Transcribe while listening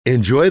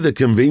Enjoy the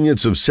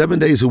convenience of 7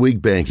 days a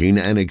week banking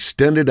and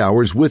extended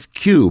hours with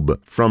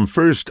Cube from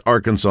First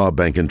Arkansas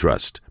Bank and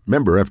Trust.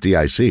 Member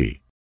FDIC.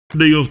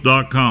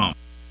 Deals.com.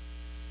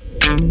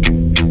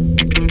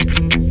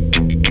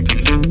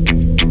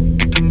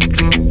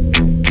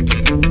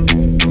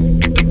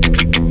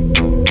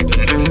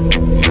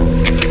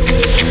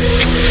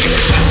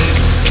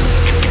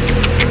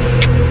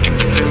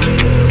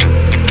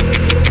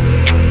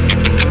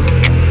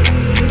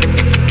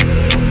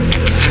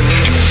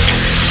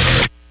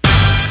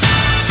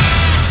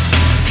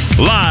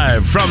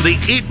 From the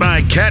Eat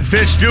My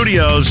Catfish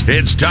studios,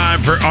 it's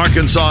time for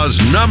Arkansas's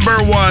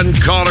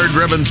 #1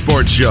 caller-driven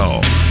sports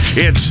show.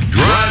 It's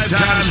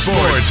Drivetime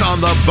Sports on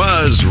the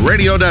Buzz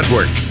Radio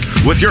Network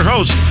with your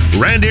hosts,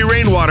 Randy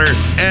Rainwater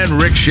and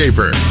Rick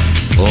Shaeffer.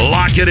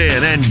 Lock it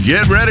in and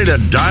get ready to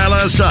dial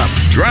us up.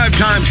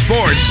 Drivetime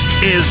Sports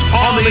is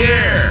on the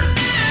air.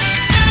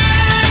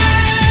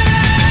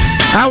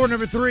 Hour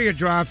number 3 of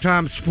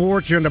Drivetime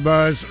Sports on the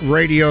Buzz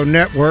Radio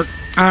Network.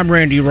 I'm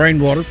Randy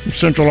Rainwater from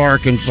Central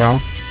Arkansas.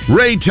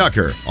 Ray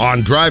Tucker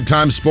on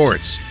Drivetime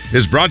Sports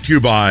is brought to you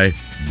by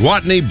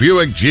Gwatney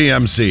Buick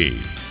GMC.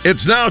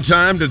 It's now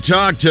time to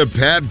talk to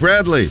Pat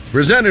Bradley,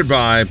 presented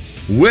by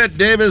Whit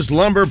Davis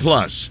Lumber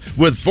Plus,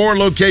 with 4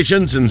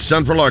 locations in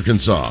Central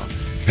Arkansas.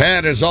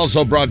 Pat is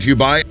also brought to you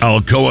by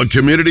Alcoa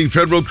Community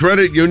Federal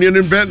Credit Union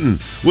in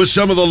Benton, with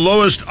some of the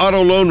lowest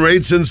auto loan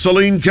rates in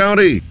Saline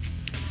County.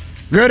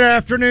 Good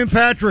afternoon,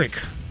 Patrick.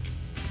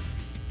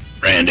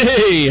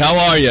 Randy, how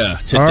are you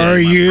today? Are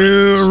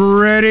you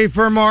ready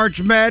for March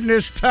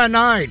Madness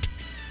tonight?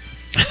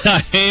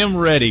 I am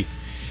ready.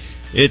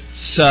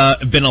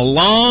 It's been a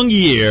long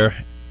year,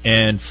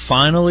 and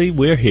finally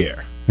we're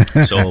here.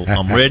 So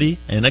I'm ready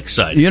and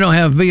excited. You don't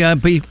have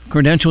VIP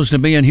credentials to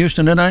be in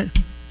Houston tonight?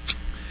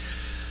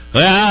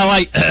 Well,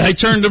 I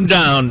turned them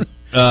down,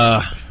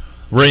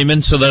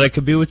 Raymond, so that I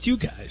could be with you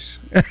guys.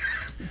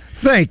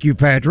 Thank you,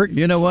 Patrick.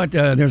 You know what?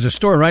 There's a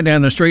store right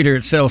down the street here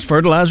that sells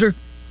fertilizer.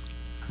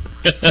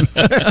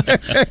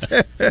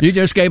 You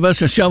just gave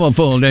us a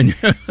shovelful, didn't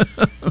you?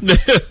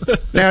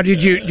 Now,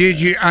 did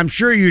you? I'm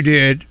sure you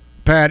did,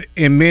 Pat.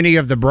 In many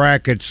of the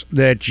brackets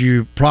that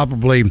you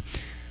probably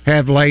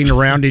have laying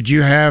around, did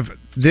you have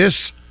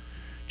this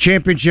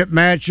championship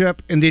matchup,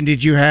 and then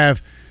did you have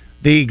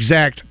the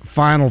exact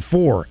Final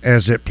Four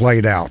as it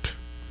played out?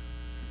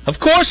 Of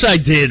course I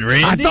did,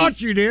 Randy. I thought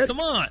you did. Come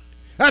on.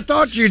 I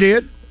thought you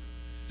did.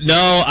 No,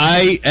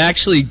 I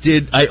actually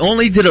did. I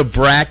only did a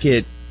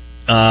bracket.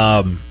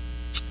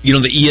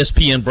 The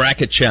ESPN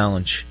bracket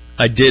challenge.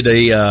 I did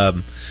a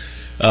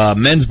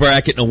men's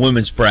bracket and a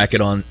women's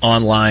bracket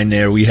online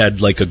there. We had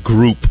like a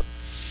group,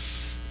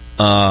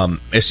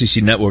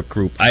 SEC Network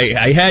group.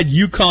 I had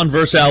UConn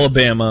versus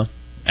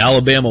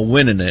Alabama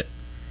winning it.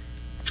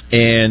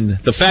 And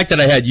the fact that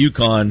I had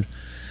UConn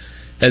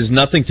has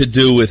nothing to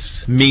do with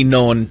me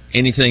knowing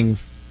anything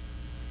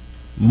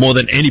more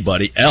than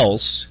anybody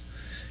else.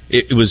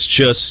 It was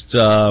just,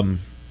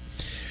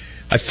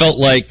 I felt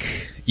like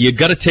you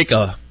got to take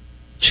a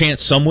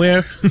chance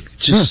somewhere. It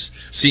just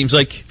seems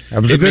like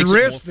that was it a good makes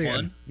risk it more then.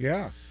 fun.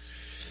 Yeah.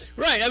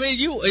 Right. I mean,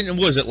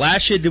 was it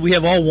last year? Did we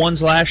have all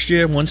ones last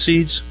year, 1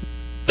 seeds?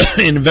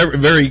 And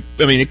very.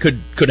 I mean, it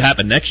could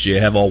happen next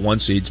year. Have all 1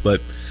 seeds, but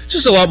it's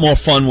just a lot more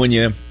fun when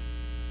you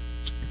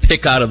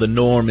pick out of the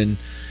norm. And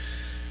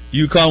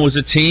UConn was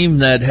a team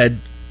that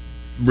had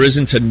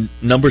risen to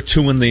number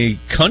 2 in the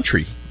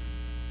country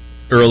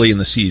early in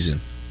the season.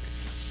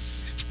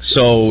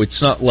 So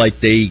it's not like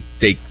they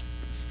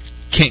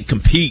can't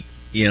compete,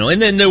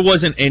 and then there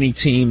wasn't any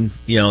team,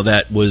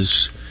 that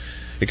was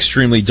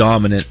extremely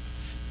dominant.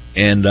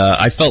 And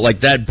I felt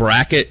like that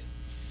bracket,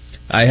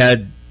 I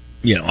had,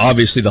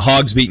 obviously the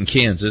Hogs beating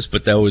Kansas,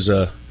 but that was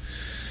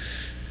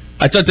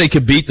I thought they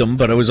could beat them,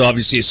 but it was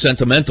obviously a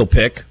sentimental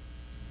pick.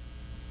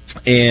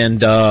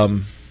 And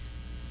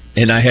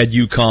I had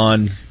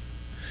UConn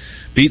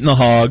beating the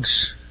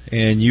Hogs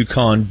and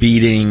UConn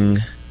beating,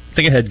 I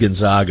think I had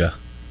Gonzaga.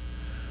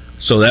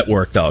 So that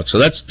worked out. So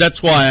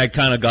that's why I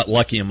kind of got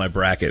lucky in my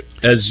bracket.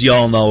 As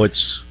y'all know,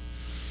 it's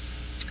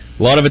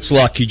a lot of it's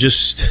luck. You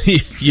just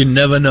you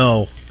never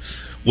know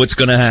what's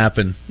going to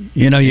happen.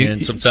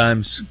 And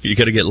sometimes you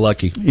got to get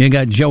lucky. You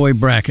got Joey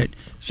Brackett.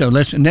 So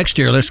next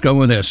year let's go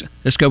with this.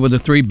 Let's go with the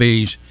 3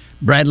 Bs.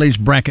 Bradley's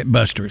Bracket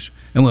Busters,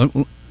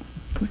 and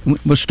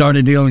we'll start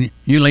a deal.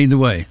 You lead the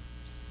way.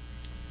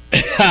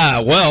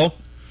 Well,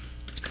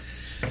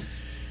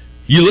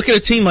 you look at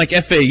a team like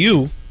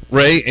FAU,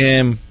 Ray,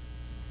 and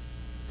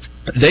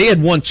they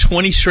had won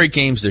 20 straight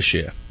games this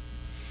year,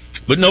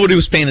 but nobody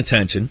was paying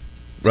attention,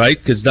 right?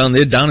 Because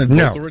they're down in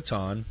Boca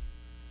Raton,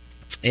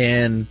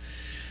 and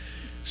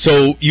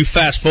so you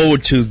fast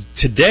forward to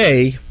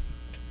today,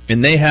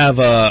 and they have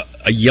a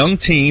young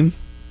team,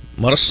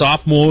 a lot of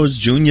sophomores,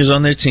 juniors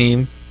on their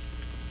team.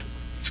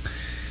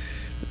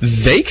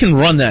 They can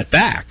run that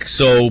back.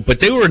 So,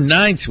 but they were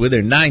with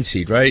their 9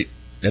 seed, right?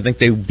 I think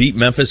they beat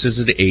Memphis as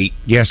the 8.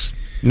 Yes,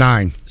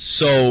 9.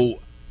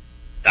 So,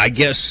 I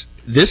guess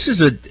this is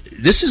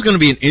going to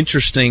be an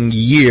interesting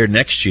year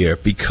next year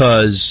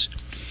because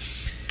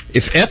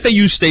if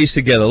FAU stays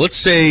together,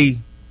 let's say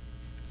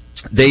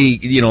they,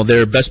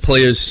 their best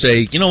players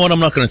say, you know what, I'm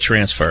not going to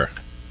transfer.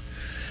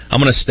 I'm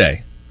going to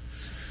stay.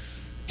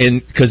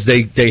 And because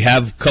they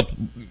have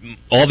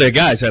all their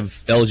guys have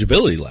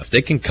eligibility left.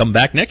 They can come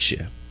back next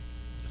year.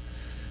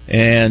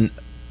 And,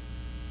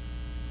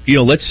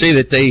 let's say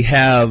that they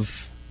have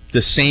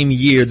the same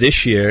year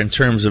this year in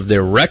terms of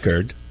their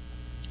record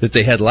that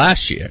they had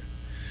last year.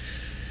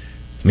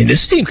 I mean,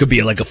 this team could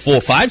be like a 4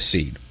 or 5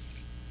 seed.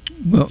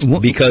 Well,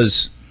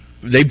 because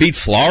they beat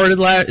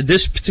Florida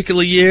this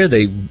particular year.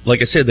 They,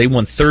 like I said, they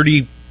won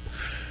 30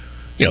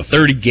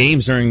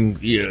 games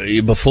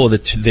before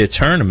their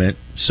tournament.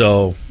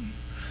 So,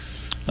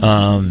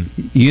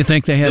 you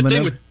think they have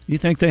enough? You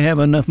think they have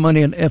enough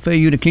money at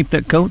FAU to keep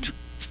that coach?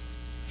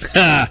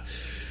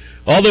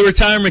 All the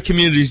retirement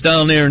communities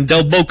down there in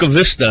Del Boca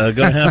Vista are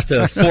going to have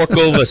to fork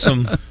over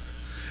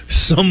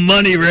some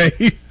money, Ray.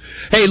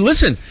 Hey,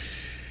 listen.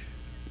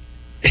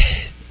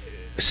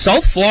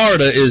 South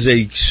Florida is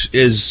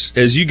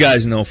as you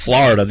guys know,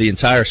 Florida, the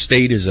entire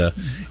state is a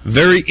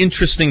very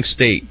interesting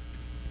state.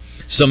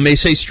 Some may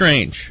say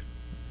strange.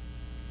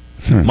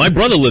 My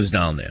brother lives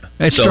down there.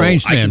 That's so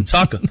strange, man.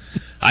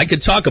 I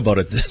could talk about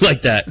it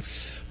like that.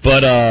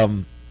 But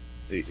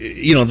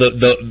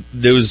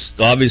there was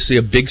obviously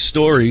a big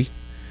story.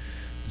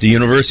 The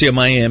University of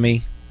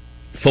Miami,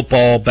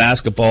 football,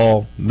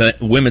 basketball,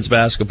 women's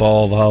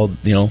basketball, of how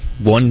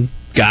one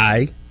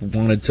guy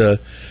wanted to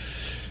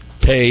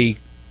pay,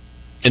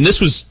 and this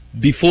was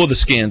before the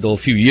scandal a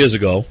few years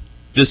ago.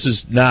 This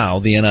is now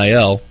the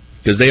NIL,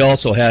 because they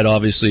also had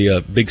obviously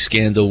a big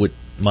scandal with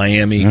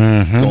Miami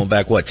going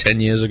back 10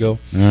 years ago.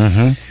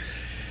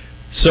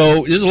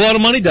 So there's a lot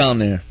of money down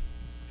there,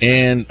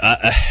 and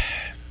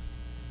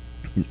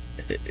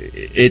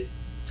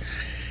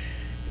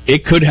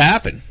it could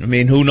happen. I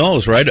mean, who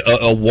knows, right?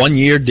 A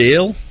 1-year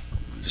deal.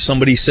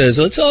 Somebody says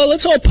let's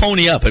all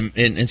pony up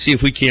and see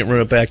if we can't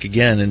run it back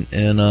again,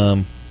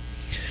 and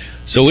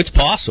so it's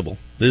possible.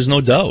 There's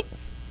no doubt.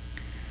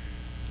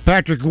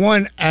 Patrick,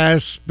 one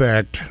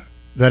aspect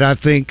that I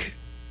think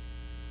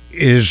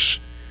is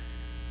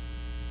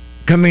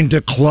coming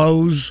to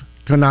close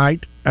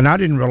tonight, and I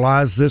didn't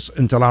realize this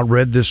until I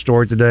read this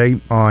story today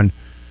on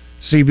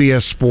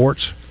CBS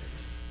Sports.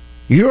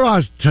 You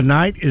realize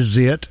tonight is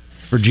it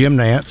for Jim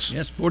Nance?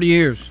 Yes, 40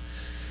 years.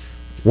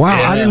 Wow,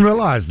 Yeah. I didn't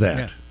realize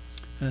that.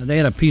 Yeah. They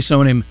had a piece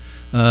on him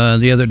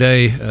the other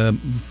day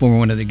before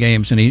one of the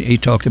games, and he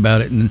talked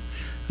about it and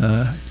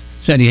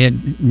said he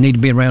need to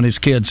be around his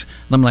kids.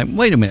 And I'm like,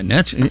 wait a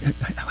minute,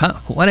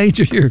 what age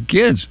are your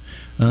kids?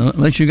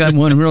 Unless you got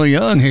one really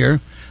young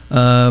here.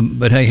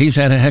 But hey, he's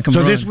had a heck of a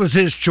run. So this was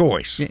his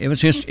choice. It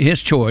was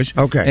his choice.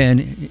 Okay.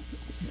 And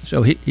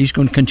so he's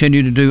going to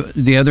continue to do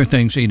the other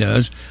things he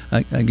does,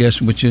 I guess,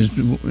 which is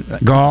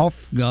golf,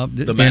 the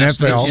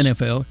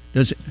NFL.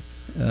 Does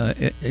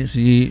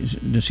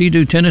he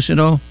do tennis at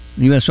all?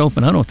 U.S.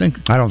 Open? I don't think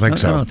so. I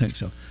don't think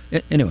so.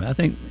 Anyway, I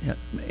think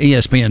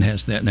ESPN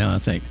has that now. I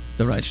think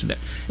the rights to that.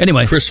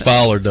 Anyway, Chris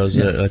Fowler does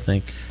it. I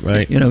think,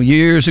 right?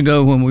 Years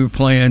ago when we were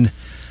playing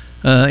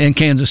in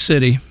Kansas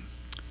City,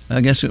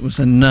 I guess it was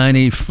the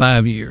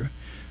 '95 year.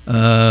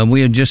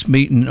 We had just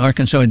beaten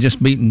Arkansas, had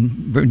just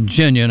beaten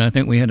Virginia, and I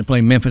think we had to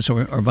play Memphis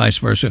or vice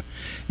versa.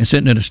 And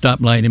sitting at a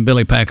stoplight, and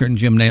Billy Packard and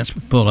Jim Nance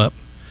pull up,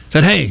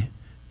 said, "Hey,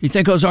 you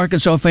think those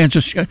Arkansas fans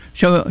will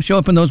show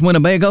up in those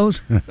Winnebagos?"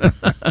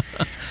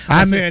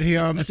 I met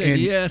him. I said,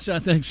 yes, I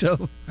think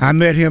so. I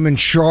met him in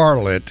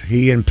Charlotte.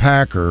 He and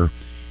Packer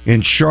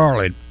in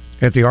Charlotte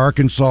at the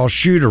Arkansas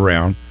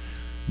shoot-around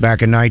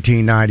back in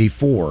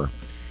 1994.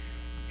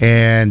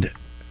 And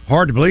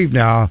hard to believe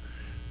now,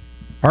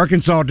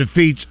 Arkansas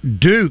defeats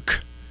Duke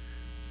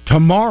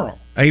tomorrow,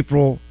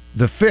 April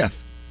the 5th.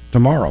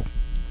 Tomorrow.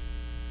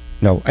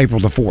 No, April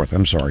the 4th,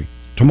 I'm sorry.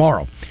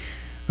 Tomorrow.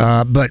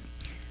 But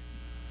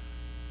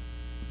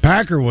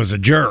Packer was a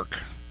jerk.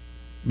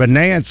 But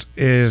Nance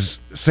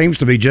seems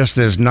to be just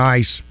as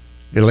nice,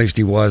 at least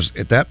he was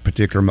at that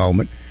particular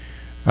moment,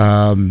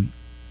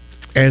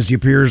 as he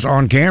appears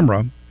on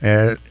camera,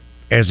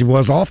 as he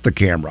was off the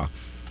camera.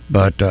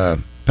 But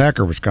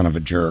Packer was kind of a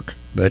jerk.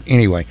 But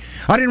anyway,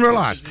 I didn't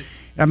realize.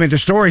 I mean, the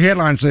story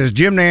headline says,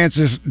 Jim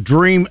Nance's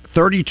dream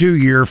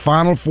 32-year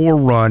Final Four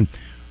run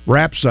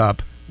wraps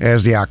up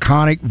as the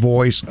iconic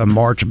voice of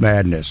March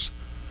Madness.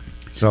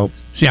 So,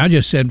 see, I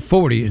just said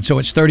 40, and so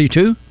it's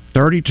 32?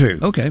 32.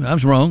 Okay, I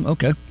was wrong.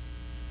 Okay.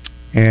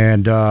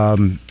 And, I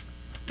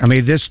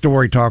mean, this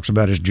story talks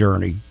about his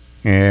journey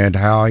and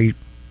how he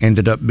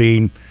ended up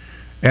being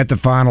at the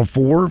Final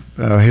Four,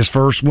 his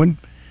first one,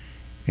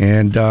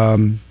 and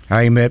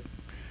how he met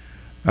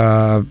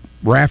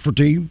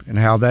Rafferty and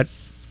how that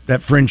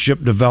friendship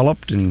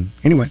developed. And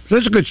anyway, so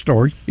it's a good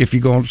story. If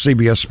you go on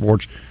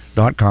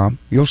CBSSports.com,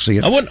 you'll see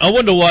it. I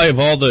wonder why of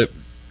all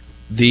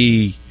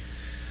the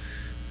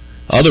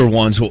other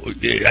ones,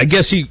 I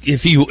guess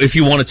if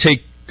you want to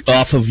take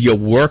off of your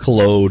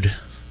workload,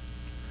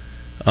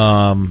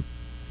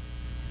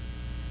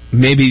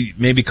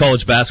 maybe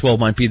college basketball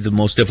might be the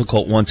most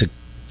difficult one to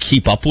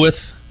keep up with.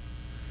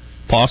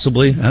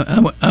 possibly.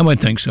 I would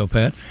think so,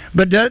 Pat.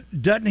 But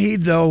doesn't he,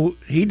 though?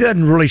 He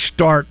doesn't really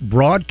start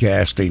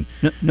broadcasting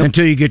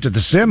until you get to the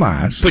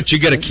semis. But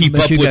you got to keep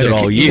up with it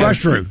all year.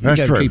 That's true.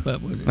 That's true. Keep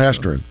up with it, That's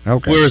true.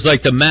 Okay. Whereas,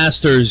 like the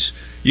Masters,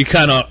 you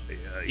kind of,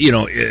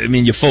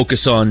 you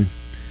focus on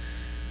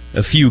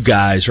a few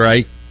guys,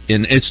 right?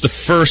 And it's the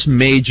first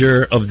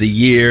major of the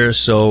year,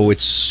 so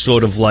it's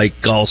sort of like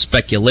all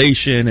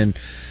speculation. And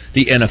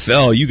the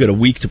NFL, you got a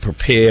week to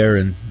prepare,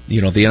 and the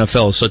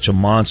NFL is such a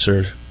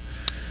monster.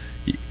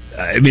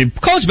 I mean,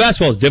 college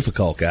basketball is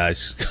difficult,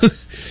 guys.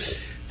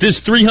 There's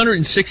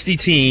 360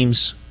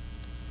 teams.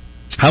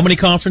 How many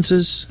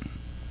conferences?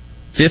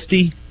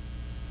 50?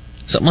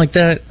 Something like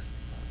that?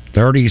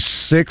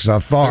 36, I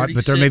thought, 36.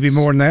 But there may be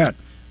more than that.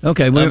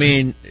 Okay, I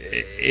mean,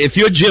 if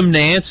you're Jim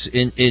Nance,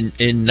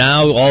 and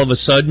now all of a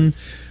sudden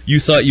you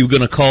thought you were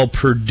going to call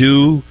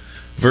Purdue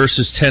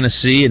versus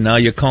Tennessee, and now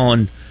you're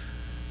calling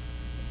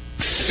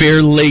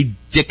Fairleigh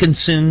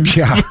Dickinson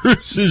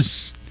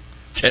versus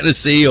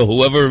Tennessee or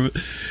whoever,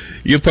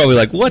 you're probably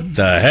like, what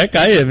the heck?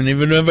 I haven't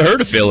even ever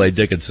heard of Fairleigh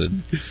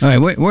Dickinson. All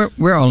right,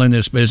 we're all in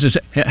this business.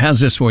 How's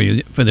this for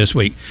you for this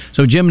week?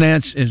 So Jim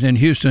Nance is in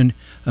Houston,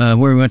 where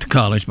we went to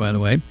college, by the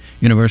way,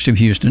 University of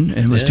Houston,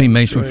 and was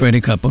teammates with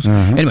Freddie Couples.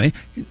 Anyway,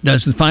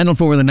 does the Final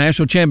Four of the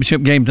National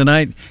Championship game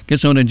tonight,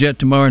 gets on a jet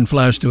tomorrow and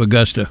flies to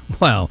Augusta.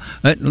 Wow,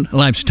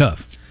 life's tough.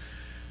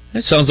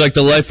 That sounds like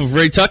the life of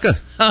Ray Tucker.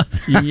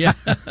 Yeah.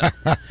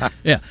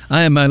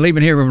 I am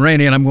leaving here with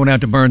Randy, and I'm going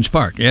out to Burns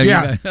Park.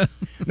 Yeah.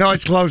 No,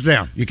 it's closed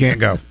down. You can't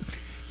go.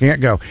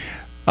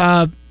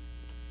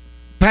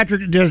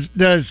 Patrick,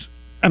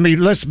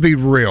 let's be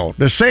real.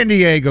 Does San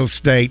Diego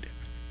State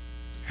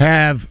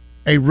have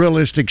a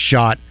realistic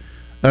shot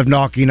of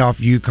knocking off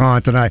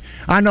UConn tonight?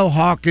 I know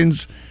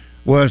Hawkins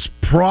was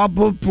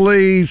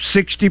probably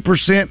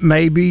 60%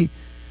 maybe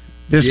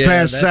this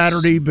past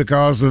Saturday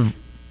because of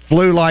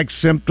flu-like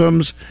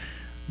symptoms,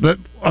 but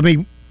I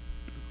mean,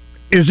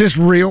 is this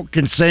real?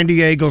 Can San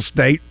Diego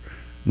State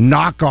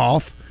knock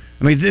off?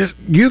 I mean, this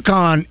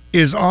UConn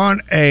is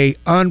on a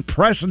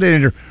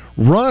unprecedented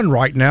run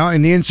right now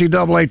in the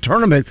NCAA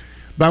tournament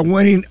by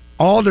winning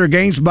all their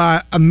games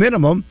by a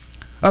minimum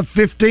of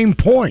 15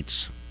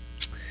 points.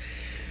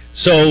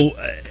 So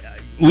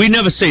we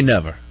never say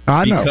never.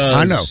 I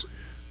know.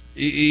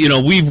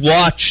 We've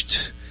watched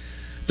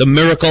the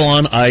Miracle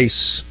on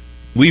Ice.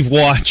 We've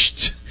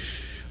watched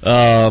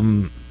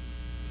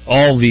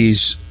all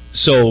these.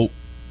 So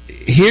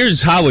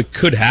here's how it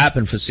could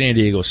happen for San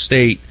Diego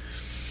State.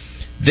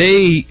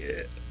 They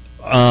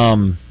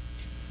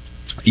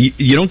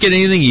you don't get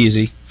anything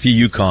easy for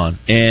UConn,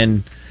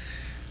 and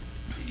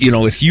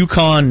if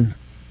UConn,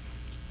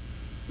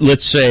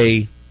 let's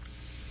say,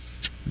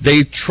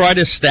 they try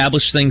to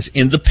establish things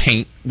in the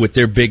paint with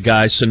their big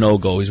guy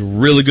Sonogo. He's a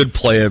really good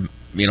player.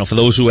 For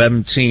those who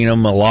haven't seen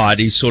him a lot,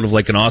 he's sort of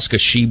like an Oscar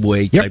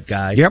Tshiebwe type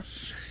guy. Yep.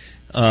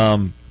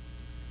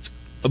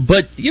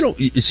 But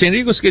San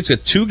Diego State's got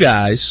two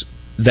guys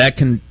that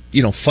can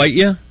fight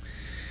you.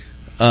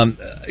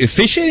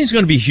 Officiating is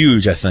going to be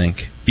huge, I think,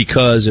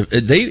 because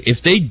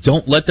if they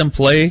don't let them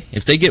play,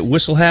 if they get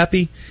whistle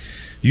happy,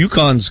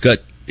 UConn's got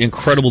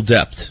incredible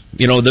depth.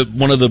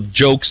 One of the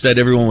jokes that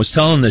everyone was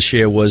telling this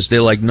year was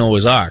they're like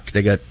Noah's Ark.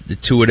 They got the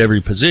two at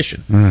every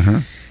position,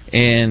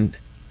 and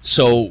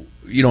so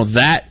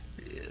that.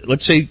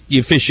 Let's say the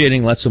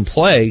officiating lets them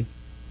play.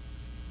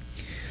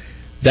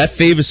 That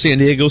favors San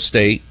Diego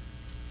State,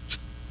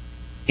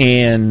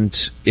 and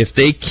if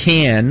they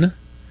can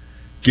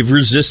give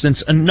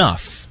resistance enough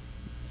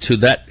to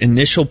that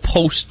initial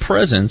post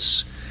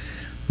presence,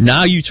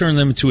 now you turn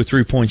them into a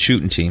three-point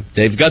shooting team.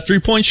 They've got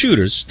three-point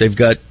shooters. They've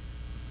got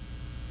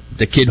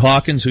the kid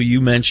Hawkins, who you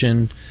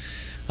mentioned.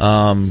 They've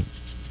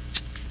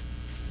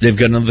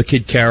got another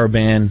kid,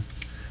 Caravan.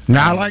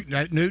 Now, I like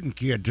that Newton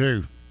kid,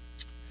 too.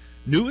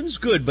 Newton's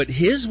good, but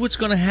here's what's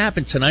going to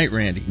happen tonight,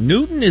 Randy.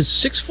 Newton is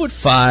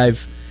 6'5".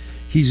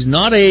 He's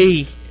not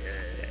a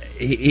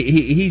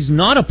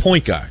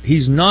point guard.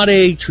 He's not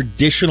a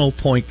traditional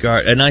point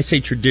guard. And I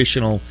say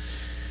traditional.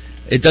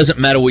 It doesn't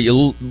matter what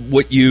your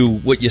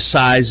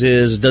size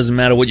is. It doesn't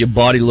matter what your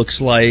body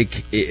looks like.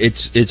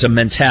 It's a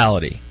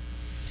mentality.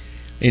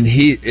 And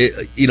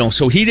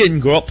so he didn't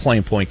grow up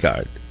playing point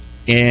guard,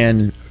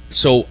 and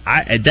so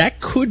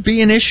that could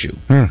be an issue.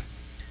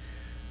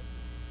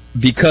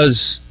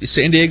 Because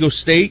San Diego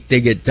State, they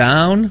get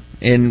down,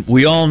 and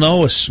we all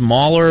know a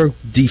smaller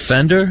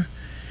defender,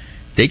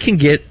 they can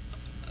get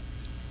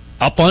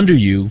up under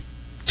you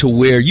to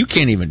where you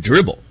can't even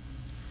dribble.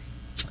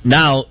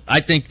 Now,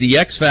 I think the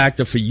X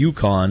factor for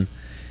UConn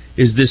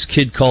is this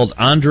kid called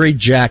Andre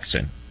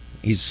Jackson.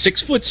 He's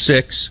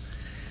 6'6".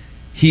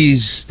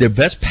 He's their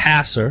best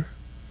passer.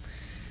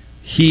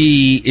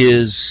 He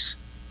is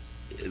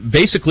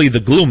basically the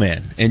glue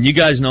man. And you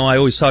guys know I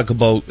always talk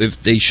about if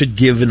they should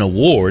give an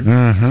award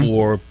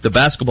for the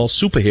basketball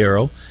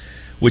superhero,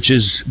 which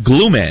is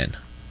glue man.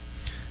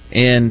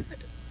 And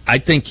I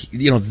think,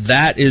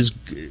 that is...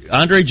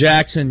 Andre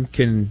Jackson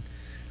can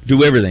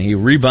do everything. He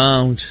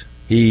rebounds,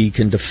 he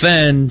can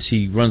defend,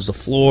 he runs the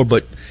floor,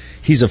 but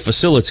he's a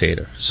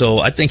facilitator. So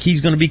I think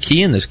he's going to be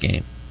key in this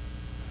game.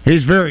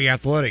 He's very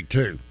athletic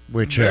too,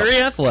 which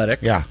very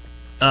athletic. Yeah.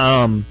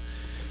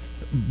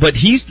 But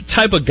he's the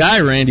type of guy,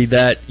 Randy,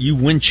 that you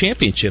win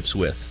championships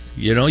with.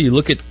 You know, you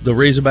look at the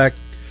Razorback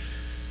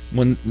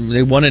when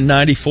they won in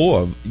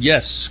 '94.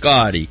 Yes,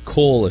 Scotty,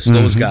 Corliss,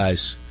 those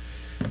guys.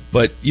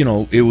 But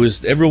it was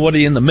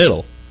everybody in the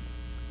middle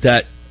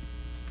that.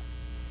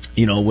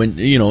 When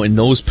in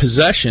those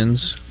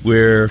possessions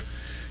where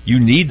you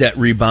need that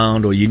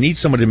rebound or you need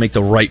somebody to make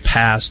the right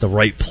pass, the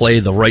right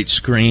play, the right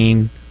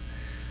screen,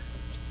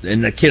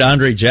 and the kid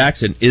Andre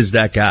Jackson is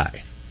that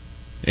guy.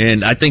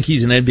 And I think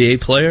he's an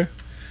NBA player.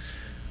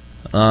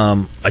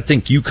 I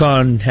think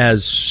UConn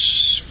has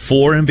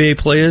 4 NBA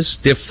players.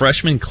 Their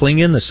freshman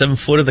Klingon, the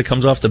 7-footer that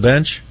comes off the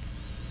bench,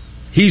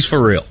 he's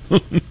for real.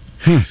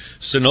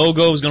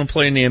 Sonogo is going to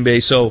play in the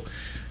NBA. So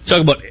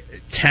talk about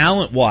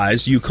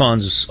talent-wise,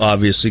 UConn's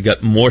obviously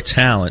got more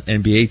talent,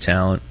 NBA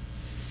talent.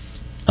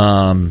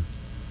 But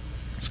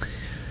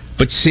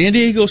San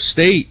Diego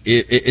State,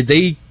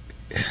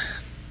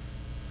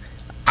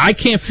 I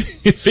can't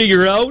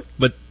figure out,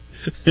 but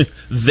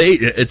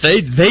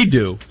they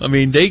do. I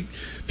mean, they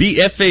beat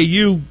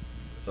FAU.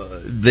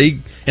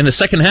 In the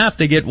second half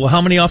they get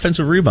how many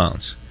offensive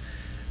rebounds?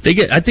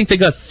 I think they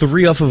got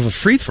 3 off of a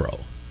free throw.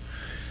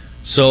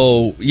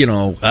 So,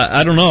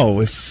 I don't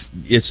know if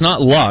it's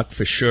not luck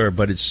for sure,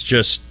 but it's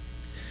just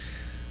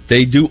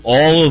they do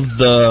all of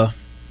the,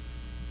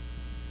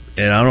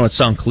 and I don't know, it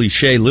sounds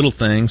cliche, little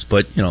things,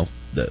 but the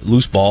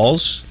loose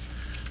balls,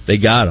 they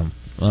got them.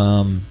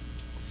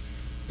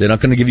 They're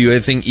not going to give you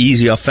anything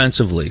easy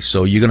offensively,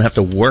 so you're going to have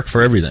to work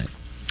for everything.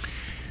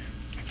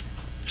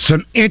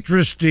 Some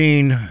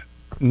interesting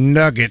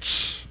nuggets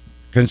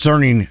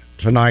concerning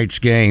tonight's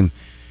game.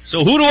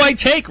 So who do I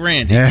take,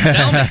 Randy?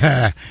 Tell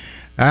me.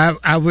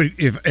 I would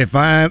if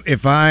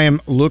I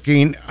am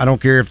looking. I don't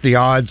care if the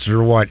odds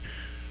are what.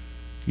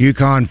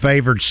 UConn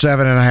favored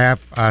 7.5.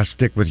 I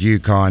stick with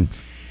UConn.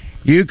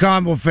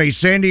 UConn will face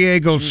San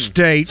Diego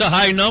State. It's a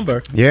high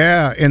number.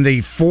 Yeah, in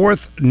the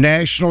 4th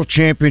national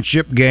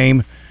championship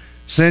game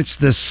since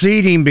the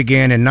seeding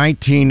began in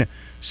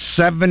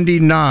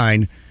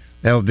 1979.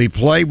 That will be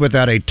played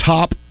without a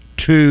top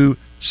 2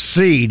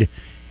 seed,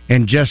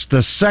 and just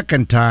the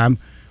second time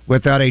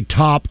without a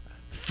top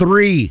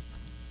 3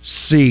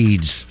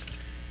 seeds.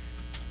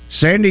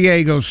 San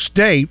Diego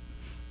State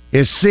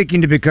is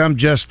seeking to become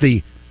just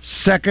the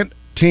second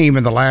team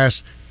in the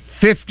last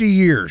 50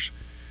 years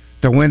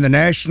to win the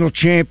national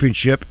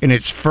championship in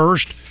its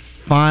first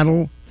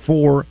Final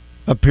Four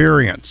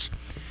appearance.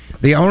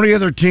 The only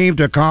other team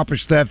to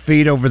accomplish that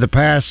feat over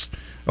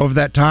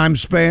that time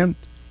span,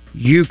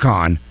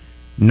 UConn,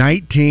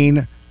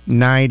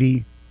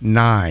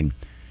 1999.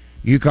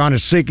 UConn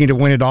is seeking to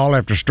win it all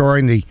after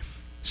starting the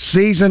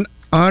season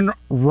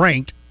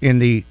unranked in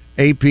the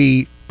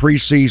AP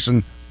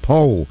preseason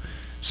poll.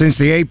 Since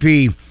the AP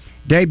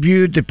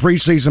debuted the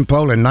preseason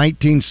poll in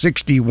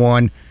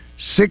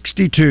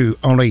 1961-62,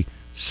 only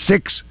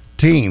 6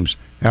 teams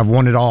have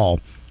won it all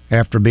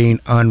after being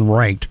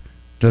unranked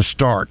to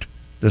start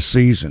the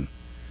season.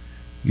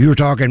 You were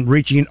talking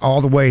reaching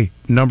all the way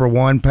number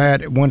 1,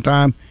 Pat, at one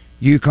time,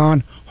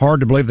 UConn. Hard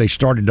to believe they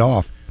started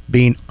off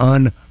being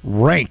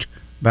unranked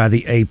by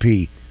the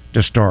AP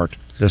to start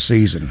the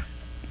season.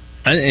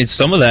 And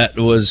some of that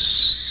was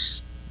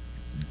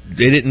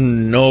they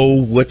didn't know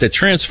what the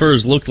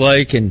transfers looked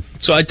like, and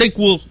so I think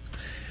we'll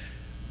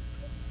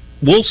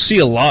see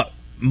a lot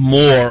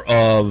more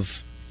of.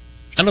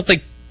 I don't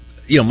think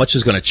much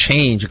is going to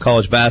change in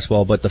college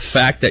basketball, but the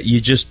fact that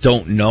you just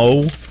don't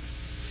know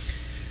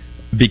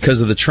because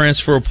of the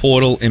transfer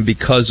portal and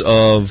because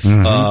of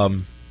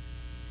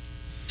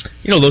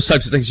those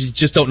types of things, you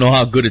just don't know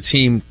how good a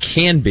team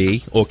can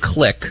be or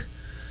click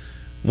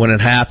when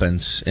it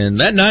happens. And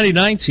that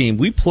 99 team,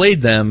 we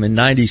played them in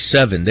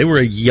 97. They were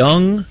a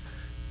young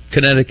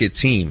Connecticut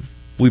team.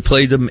 We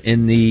played them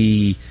in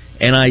the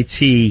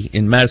NIT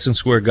in Madison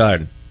Square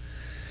Garden.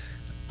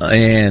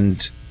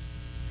 And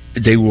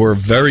they were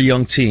a very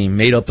young team,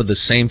 made up of the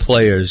same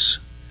players.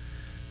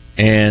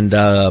 And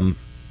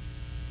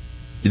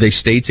they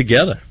stayed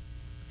together.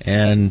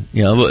 And,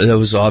 that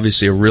was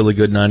obviously a really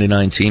good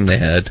 99 team they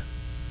had.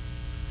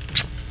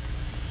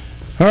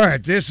 All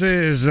right, this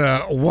is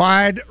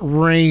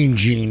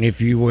wide-ranging, if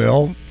you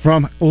will,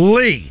 from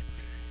Lee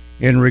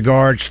in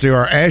regards to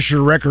our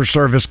Asher Record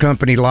Service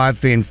Company live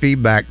fan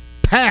feedback.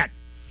 Pat,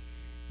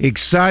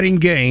 exciting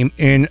game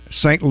in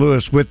St.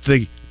 Louis with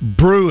the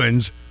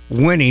Bruins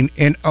winning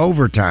in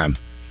overtime.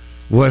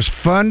 Was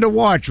fun to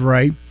watch,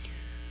 Ray.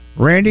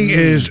 Randy,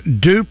 is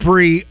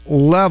Dupree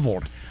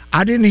leveled?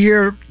 I didn't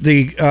hear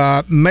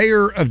the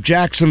mayor of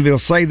Jacksonville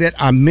say that.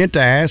 I meant to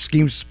ask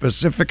him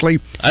specifically.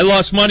 I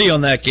lost money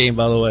on that game,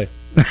 by the way.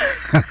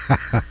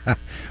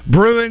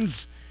 Bruins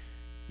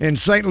in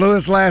St.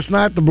 Louis last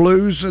night, the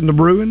Blues and the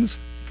Bruins?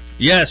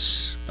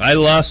 Yes, I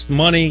lost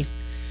money.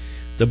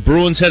 The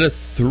Bruins had a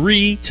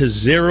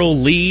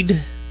 3-0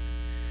 lead,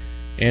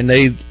 and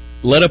they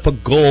let up a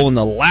goal in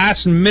the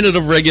last minute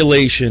of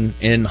regulation.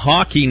 In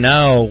hockey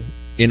now,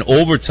 in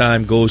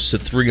overtime goes to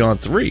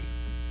 3-on-3.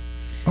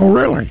 Oh,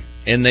 really?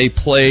 And they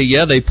play.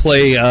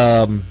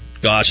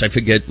 Gosh, I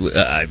forget.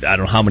 I don't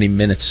know how many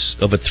minutes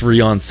of a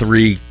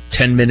 3-on-3.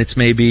 10 minutes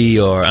maybe,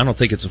 or I don't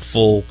think it's a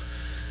full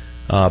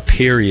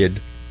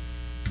period.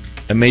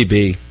 It may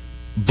be,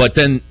 but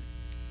then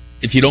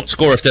if you don't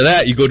score after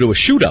that, you go to a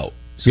shootout.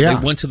 So they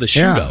went to the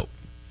shootout,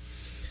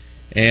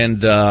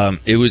 and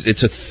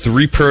it's a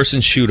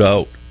 3-person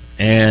shootout,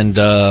 and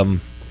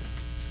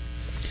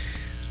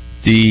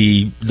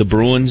the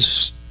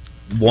Bruins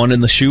won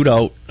in the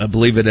shootout. I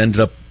believe it ended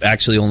up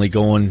actually only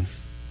going.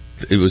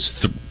 It was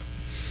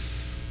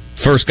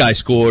first guy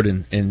scored,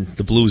 and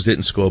the Blues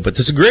didn't score. But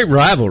there's a great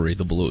rivalry.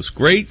 The Blues,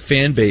 great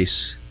fan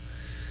base.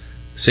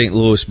 St.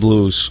 Louis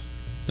Blues,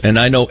 and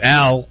I know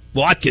Al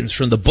Watkins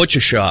from the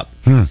Butcher Shop.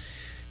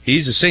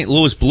 He's a St.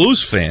 Louis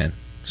Blues fan.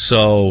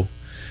 So,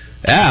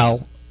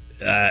 Al,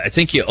 I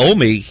think you owe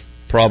me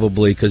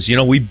probably because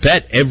we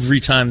bet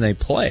every time they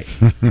play.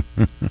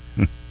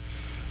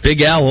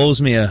 Big Al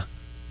owes me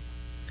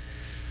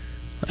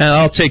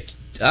I'll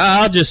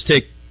just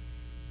take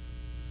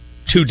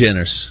 2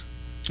 dinners.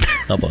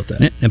 How about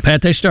that? And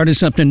Pat, they started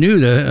something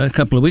new a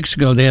couple of weeks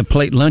ago. They have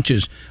plate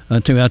lunches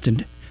throughout the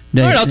day.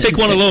 All right, I'll take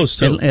one of those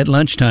too at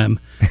lunchtime.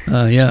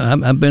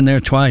 I've been there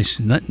twice.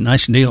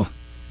 Nice deal.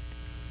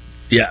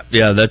 Yeah.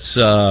 That's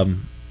all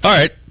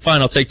right.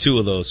 Fine, I'll take 2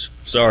 of those.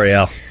 Sorry,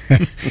 Al.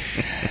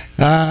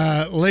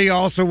 Lee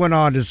also went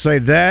on to say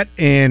that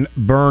in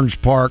Burns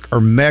Park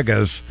are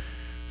megas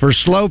for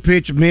slow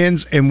pitch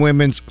men's and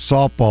women's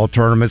softball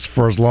tournaments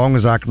for as long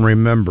as I can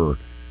remember,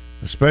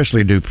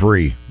 especially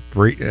Dupree.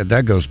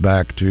 That goes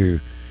back to,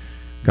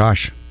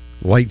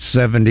 late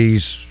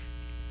 70s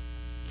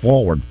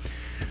forward.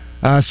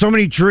 So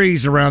many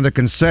trees around the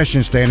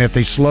concession stand at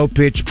the slow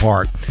pitch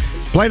park.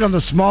 Played on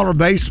the smaller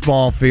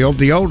baseball field,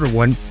 the older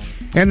one,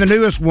 and the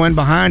newest one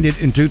behind it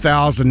in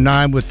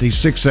 2009 with the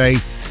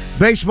 6A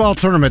baseball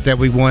tournament that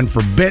we won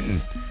for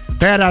Benton.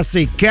 Pat, I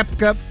see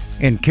Koepka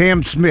and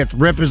Cam Smith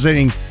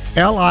representing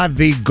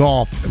LIV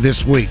Golf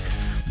this week.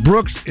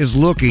 Brooks is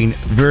looking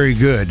very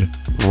good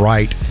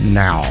right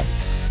now.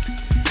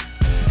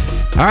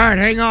 All right,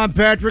 hang on,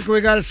 Patrick.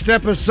 We got to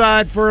step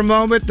aside for a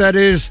moment. That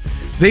is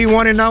the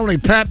one and only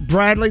Pat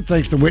Bradley,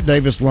 thanks to Whit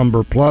Davis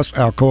Lumber Plus,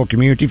 Alcoa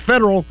Community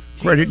Federal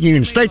Credit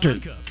Union. Stay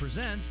tuned.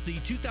 Presents the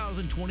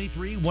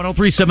 2023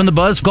 1037 The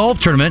Buzz Golf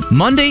Tournament,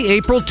 Monday,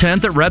 April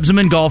 10th at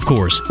Rebsamen Golf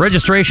Course.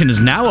 Registration is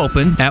now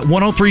open at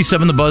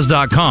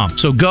 1037thebuzz.com.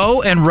 So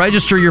go and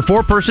register your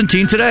 4-person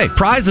team today.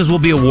 Prizes will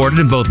be awarded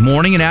in both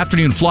morning and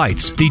afternoon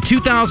flights. The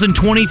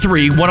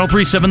 2023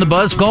 1037 The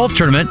Buzz Golf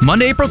Tournament,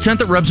 Monday, April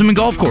 10th at Rebsamen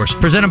Golf Course.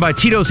 Presented by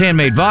Tito's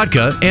Handmade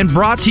Vodka and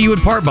brought to you in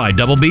part by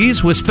Double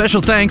B's, with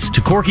special thanks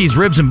to Corky's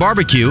Ribs and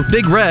Barbecue,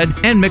 Big Red,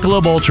 and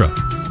Michelob Ultra.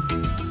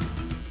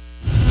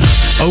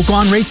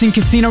 Oaklawn Racing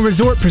Casino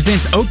Resort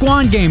presents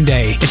Oaklawn Game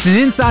Day. It's an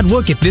inside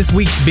look at this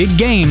week's big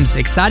games,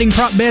 exciting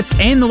prop bets,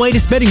 and the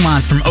latest betting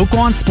lines from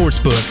Oaklawn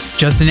Sportsbook.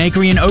 Justin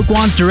Akery and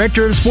Oaklawn's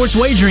Director of Sports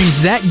Wagering,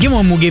 Zach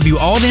Gillum, will give you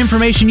all the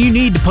information you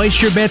need to place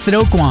your bets at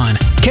Oaklawn.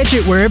 Catch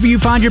it wherever you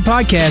find your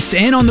podcast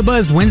and on The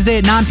Buzz Wednesday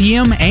at 9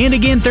 p.m. and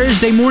again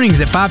Thursday mornings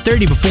at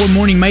 5:30 before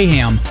Morning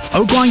Mayhem.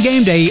 Oaklawn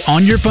Game Day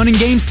on your fun and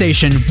game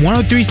station,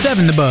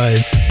 1037 The Buzz.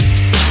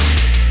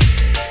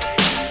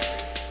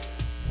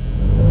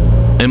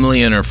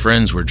 Emily and her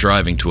friends were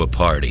driving to a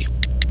party,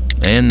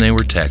 and they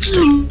were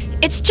texting.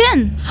 It's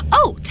Jen.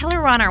 Oh, tell her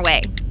we're on our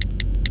way.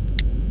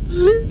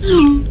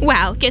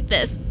 Wow, get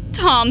this.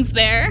 Tom's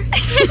there.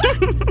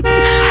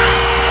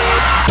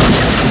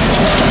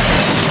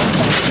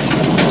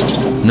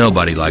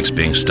 Nobody likes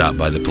being stopped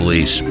by the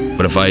police,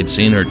 but if I had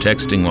seen her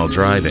texting while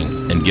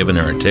driving and given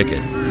her a ticket,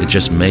 it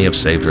just may have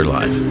saved her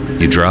life.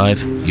 You drive,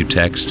 you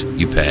text,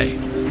 you pay.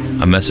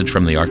 A message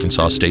from the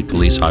Arkansas State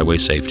Police Highway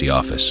Safety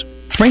Office.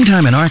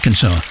 Springtime in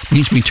Arkansas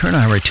means we turn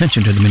our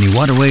attention to the many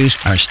waterways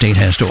our state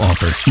has to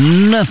offer.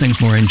 Nothing's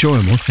more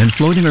enjoyable than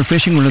floating or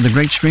fishing one of the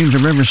great streams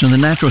or rivers in the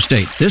natural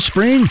state. This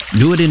spring,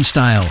 do it in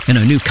style in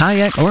a new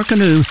kayak or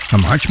canoe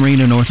from Arch Marine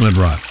in North Little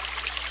Rock.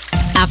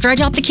 After I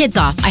drop the kids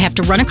off, I have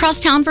to run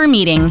across town for a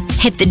meeting,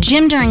 hit the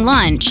gym during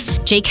lunch.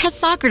 Jake has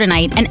soccer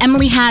tonight, and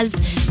Emily has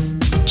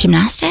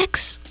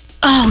gymnastics?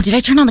 Oh, did I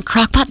turn on the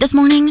crock pot this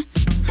morning?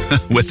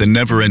 With a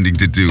never-ending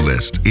to-do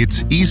list,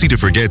 it's easy to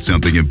forget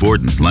something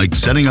important, like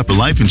setting up a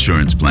life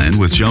insurance plan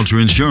with Shelter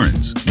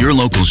Insurance. Your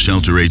local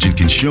Shelter agent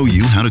can show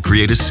you how to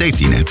create a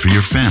safety net for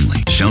your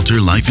family.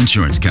 Shelter Life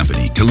Insurance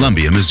Company,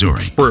 Columbia,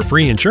 Missouri. For a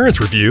free insurance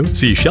review,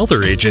 see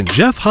Shelter agent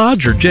Jeff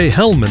Hodge or Jay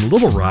Helm in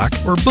Little Rock,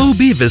 or Bo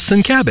Beavis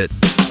in Cabot.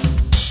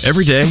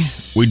 Every day,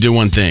 we do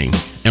one thing,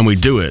 and we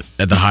do it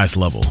at the highest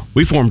level.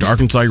 We formed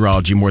Arkansas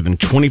Urology more than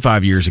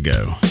 25 years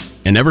ago.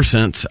 And ever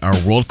since, our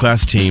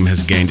world-class team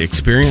has gained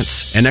experience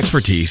and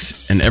expertise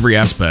in every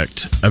aspect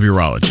of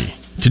urology.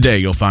 Today,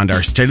 you'll find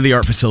our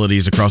state-of-the-art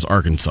facilities across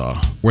Arkansas,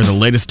 where the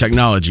latest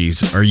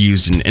technologies are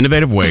used in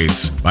innovative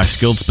ways by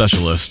skilled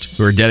specialists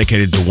who are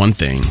dedicated to one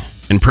thing,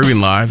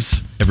 improving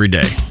lives every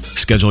day.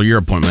 Schedule your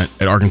appointment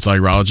at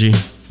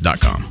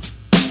arkansasurology.com.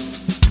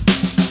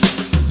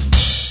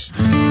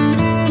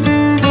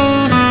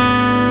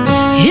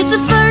 It's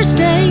the first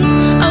day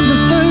of the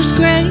first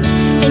grade,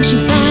 and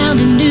she found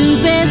a new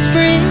best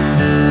friend.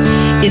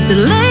 It's a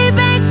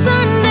laid-back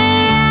Sunday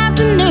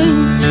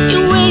afternoon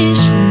you wish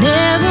would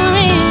never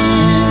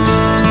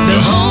end. The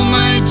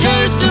homemade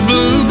taste of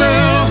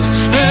Bluebell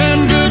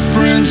and good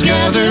friends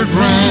gathered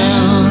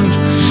round.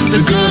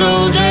 The good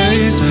old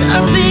days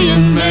are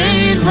being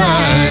made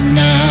right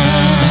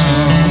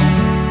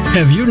now.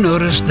 Have you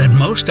noticed that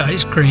most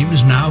ice creams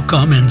now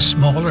come in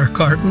smaller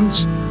cartons?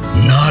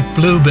 Not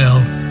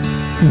Bluebell.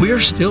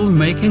 We're still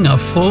making a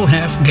full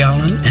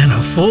half-gallon and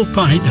a full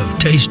pint of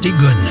tasty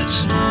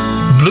goodness.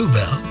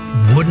 Bluebell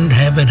wouldn't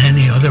have it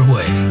any other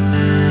way.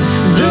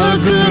 The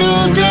good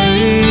old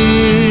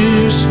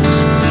days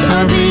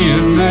are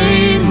being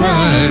made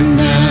right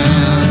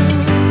now.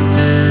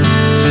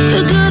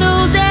 The good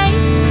old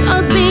days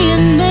are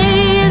being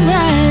made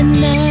right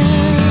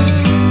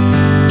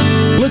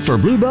now. Look for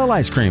Bluebell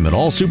ice cream at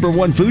all Super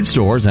One food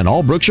stores and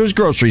all Brookshire's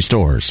grocery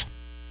stores.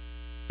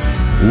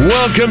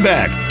 Welcome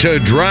back to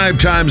Drive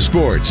Time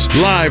Sports,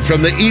 live from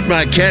the Eat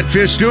My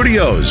Catfish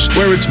studios,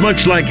 where it's much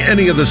like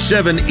any of the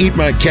 7 Eat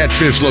My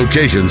Catfish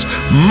locations,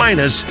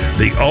 minus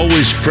the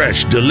always fresh,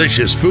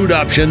 delicious food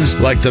options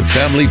like the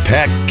family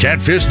pack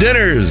catfish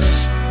dinners.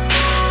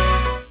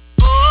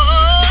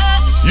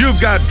 You've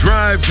got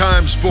Drive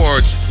Time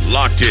Sports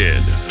locked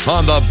in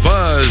on the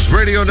Buzz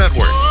Radio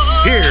Network.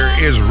 Here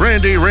is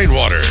Randy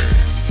Rainwater.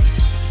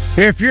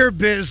 If your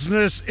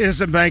business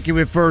isn't banking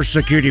with First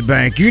Security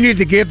Bank, you need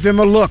to give them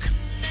a look.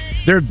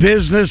 Their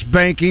business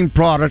banking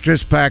product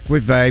is packed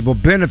with valuable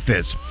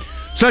benefits,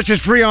 such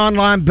as free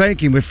online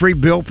banking with free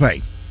bill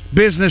pay,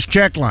 business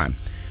check line,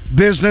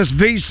 business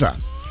visa,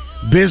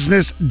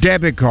 business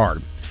debit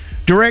card,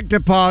 direct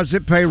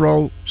deposit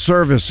payroll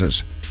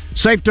services,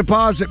 safe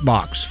deposit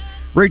box,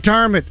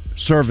 retirement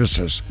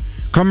services,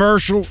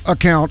 commercial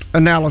account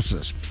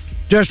analysis.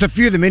 Just a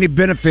few of the many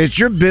benefits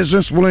your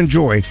business will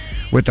enjoy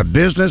with a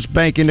business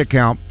banking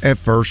account at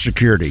First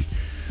Security.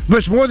 But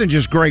it's more than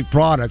just great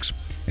products.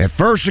 At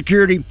First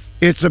Security,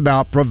 it's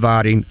about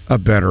providing a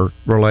better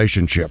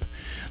relationship.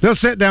 They'll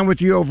sit down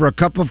with you over a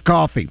cup of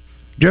coffee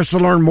just to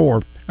learn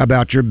more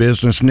about your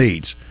business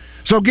needs.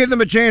 So give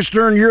them a chance to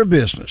earn your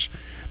business.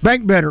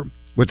 Bank better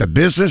with a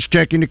business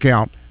checking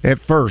account at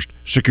First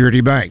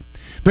Security Bank.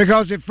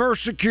 Because at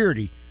First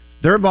Security,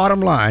 their bottom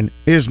line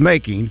is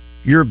making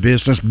your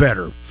business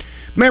better.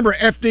 Member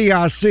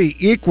FDIC,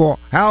 equal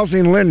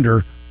housing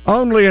lender,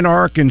 only in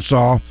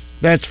Arkansas.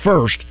 That's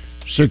First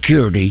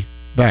Security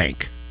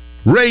Bank.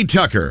 Ray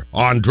Tucker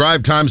on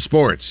Drive Time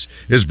Sports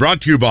is brought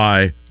to you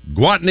by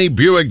Gwatney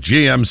Buick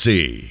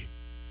GMC.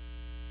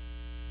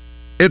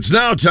 It's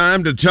now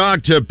time to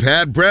talk to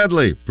Pat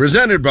Bradley,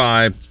 presented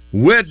by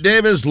Whit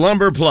Davis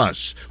Lumber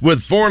Plus,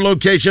 with 4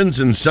 locations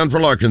in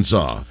Central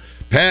Arkansas.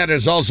 Pat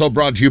is also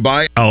brought to you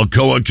by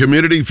Alcoa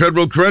Community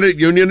Federal Credit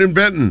Union in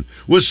Benton,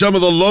 with some of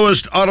the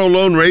lowest auto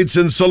loan rates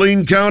in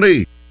Saline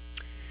County.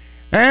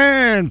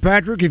 And,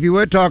 Patrick, if you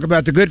would, talk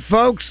about the good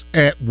folks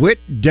at Whit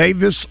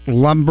Davis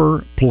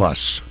Lumber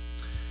Plus.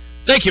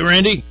 Thank you,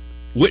 Randy.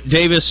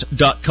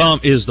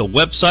 WhitDavis.com is the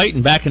website,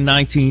 and back in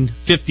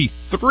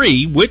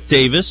 1953, Whit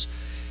Davis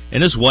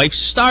and his wife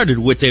started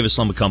Whit Davis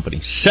Lumber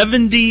Company.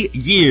 70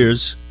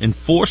 years and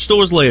 4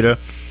 stores later,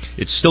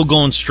 it's still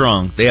going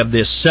strong. They have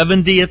their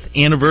 70th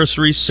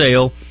anniversary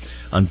sale,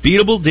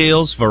 unbeatable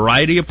deals,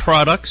 variety of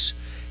products,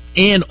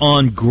 and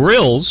on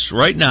grills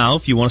right now,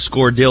 if you want to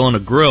score a deal on a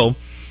grill,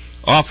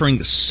 offering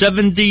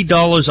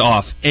 $70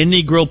 off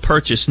any grill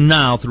purchase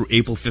now through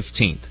April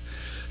 15th.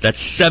 That's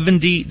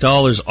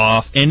 $70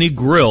 off any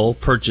grill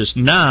purchase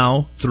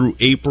now through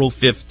April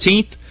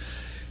 15th.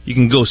 You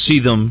can go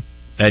see them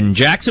in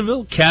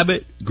Jacksonville,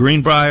 Cabot,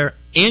 Greenbrier,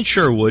 and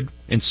Sherwood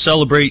and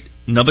celebrate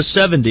number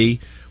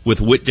 70 with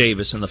Whit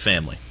Davis and the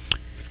family.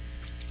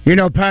 You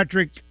know,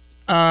 Patrick,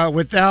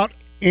 without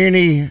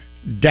any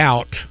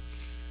doubt,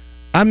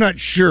 I'm not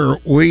sure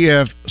we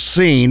have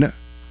seen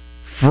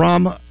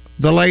from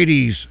the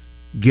ladies'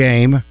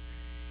 game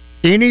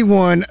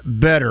anyone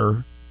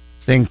better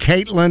than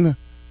Caitlin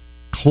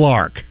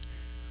Clark.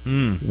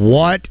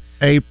 What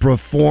a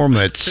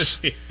performance.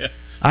 Yeah.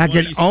 I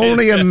can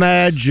only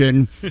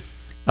imagine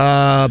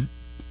I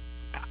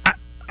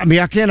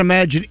can't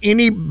imagine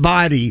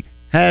anybody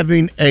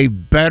having a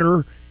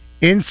better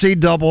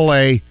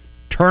NCAA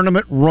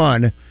tournament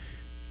run,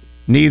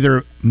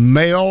 neither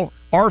male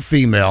or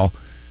female,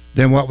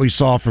 than what we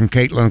saw from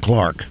Caitlin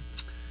Clark.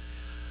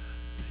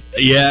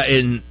 Yeah,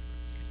 and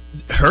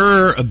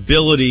her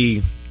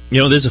ability,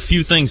 there's a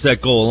few things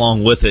that go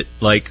along with it.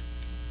 Like,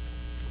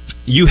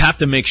 you have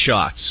to make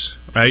shots,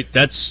 right?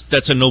 That's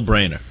a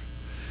no-brainer.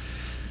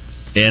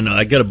 And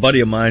I got a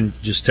buddy of mine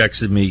just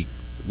texted me.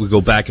 We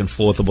go back and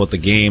forth about the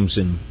games,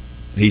 and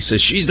he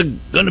says she's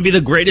going to be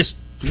the greatest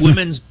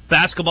women's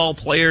basketball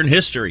player in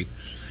history.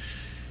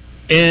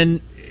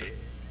 And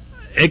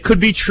it could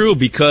be true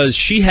because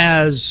she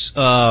has,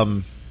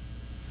 my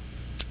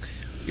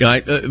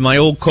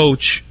old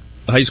coach,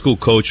 high school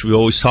coach, we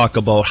always talk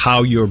about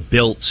how you're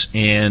built,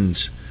 and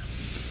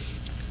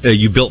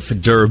you built for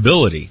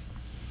durability.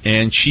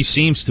 And she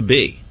seems to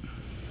be.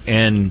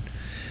 And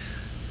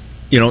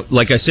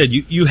like I said,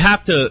 you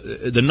have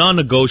to, the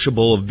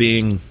non-negotiable of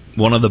being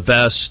one of the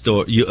best,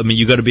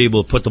 you got to be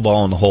able to put the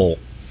ball in the hole,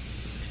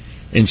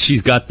 and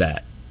she's got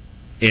that.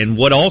 And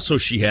what also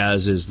she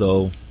has is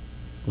though,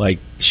 like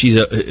she's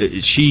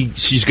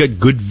got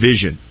good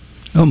vision.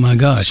 Oh my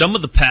gosh! Some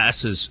of the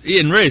passes,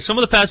 some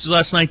of the passes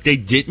last night, they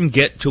didn't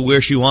get to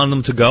where she wanted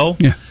them to go.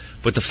 Yeah.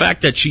 But the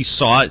fact that she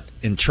saw it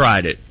and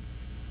tried it,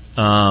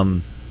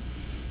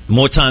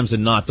 more times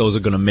than not, those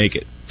are going to make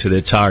it to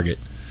their target.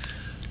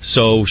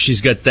 So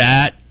she's got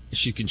that.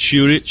 She can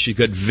shoot it. She's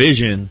got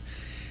vision.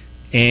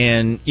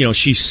 And,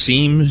 she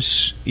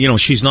seems,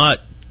 she's not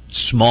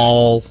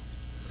small.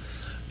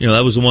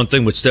 That was the one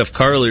thing with Steph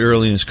Curry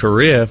early in his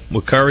career.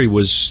 With Curry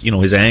was,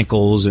 his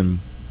ankles and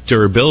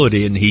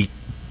durability, and he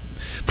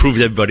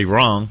proved everybody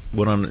wrong.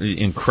 Went on an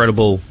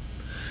incredible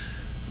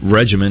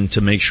regimen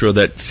to make sure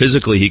that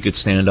physically he could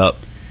stand up.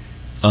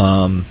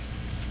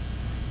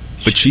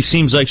 But she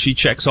seems like she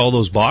checks all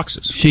those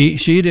boxes.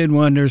 She did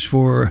wonders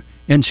for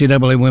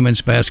NCAA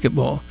women's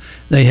basketball.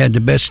 They had the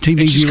best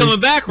TV. And she's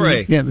coming back,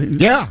 Ray.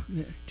 Yeah.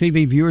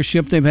 TV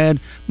viewership they've had,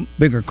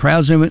 bigger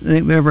crowds than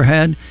they've ever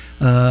had.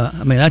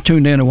 I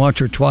tuned in to watch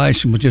her twice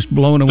and was just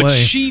blown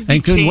away. She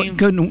and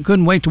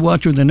couldn't wait to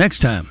watch her the next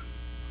time.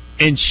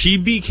 And she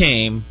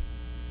became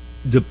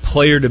the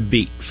player to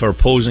beat for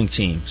opposing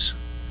teams.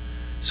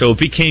 So it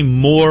became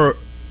more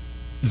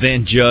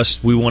than just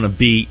we want to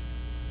beat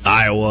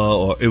Iowa,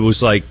 or it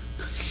was like,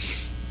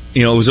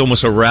 it was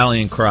almost a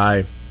rallying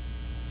cry.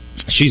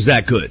 She's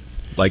that good.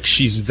 Like,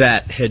 she's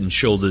that head and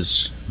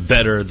shoulders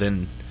better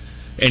than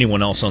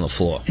anyone else on the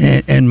floor.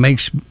 And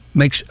makes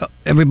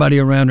everybody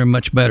around her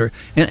much better.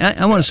 And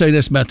I want to say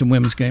this about the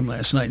women's game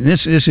last night. And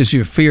this is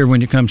your fear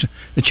when it comes to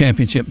the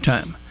championship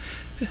time.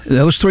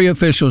 Those three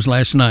officials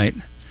last night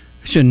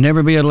should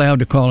never be allowed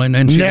to call an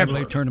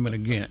NCAA tournament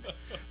again.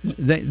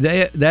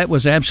 That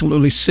was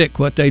absolutely sick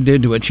what they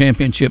did to a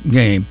championship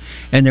game.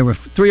 And there were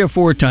 3 or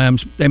 4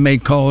 times they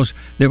made calls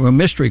that were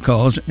mystery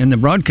calls in the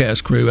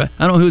broadcast crew. I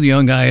don't know who the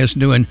young guy is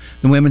doing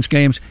the women's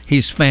games.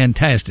 He's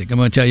fantastic. I'm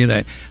going to tell you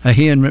that.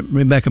 He and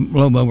Rebecca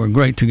Lobo were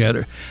great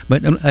together.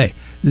 But hey,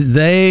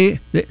 they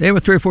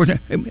were 3 or 4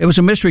 times. It was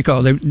a mystery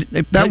call. They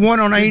that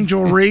one on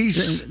Angel Reese.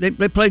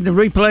 They played the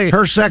replay.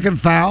 Her second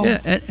foul.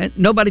 Yeah, and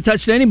nobody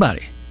touched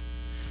anybody.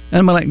 And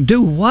I'm like,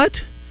 do what?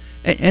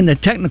 And the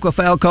technical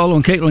foul call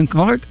on Caitlin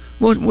Clark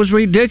was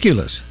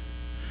ridiculous.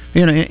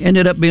 It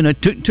ended up being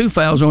 2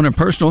 fouls on her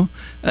personal,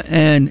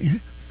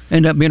 and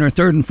ended up being her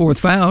 3rd and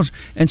 4th fouls.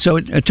 And so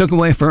it took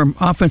away her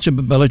offensive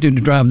ability to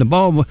drive the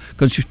ball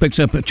because she picks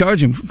up a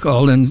charging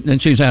call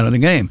and she's out of the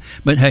game.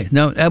 But hey,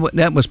 no,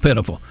 that was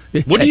pitiful.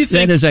 What do you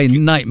think? That is a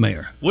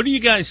nightmare. What do you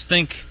guys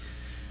think?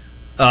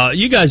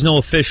 You guys know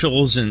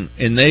officials,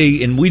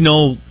 and we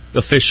know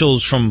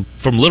officials from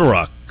Little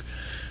Rock.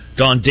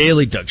 Don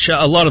Daly, Doug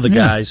Shaw, a lot of the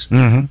guys.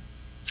 Mm-hmm.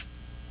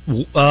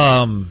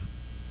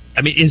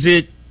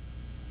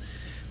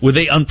 Were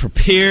they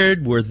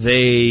unprepared?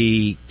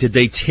 Did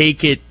they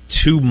take it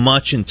too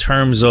much in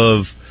terms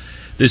of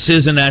this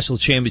is a national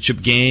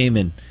championship game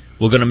and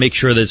we're going to make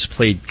sure that it's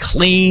played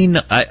clean?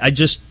 I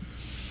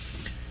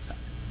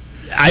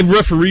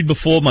refereed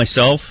before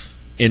myself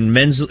in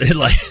men's, like,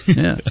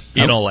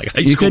 like high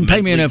school. You couldn't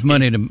pay me enough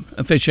money to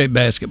officiate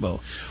basketball.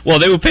 Well,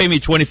 they would pay me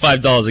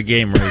 $25 a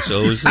game, Ray. So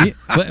it was,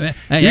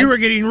 you were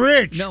getting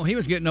rich. No, he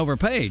was getting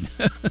overpaid.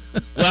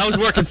 Well, I was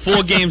working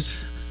 5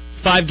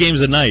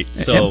 games a night.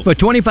 So for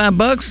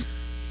 $25?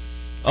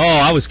 Oh,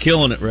 I was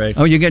killing it, Ray.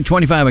 Oh, you get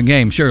 $25 a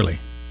game, surely.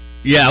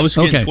 Yeah, I was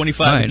getting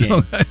 $25 a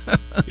game.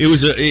 It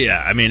was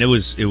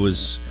it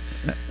was.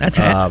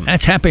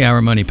 That's happy hour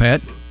money,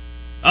 Pat.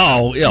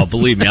 Oh, yeah,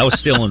 believe me, I was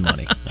stealing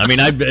money.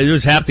 It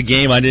was half the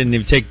game. I didn't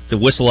even take the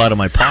whistle out of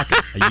my pocket.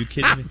 Are you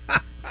kidding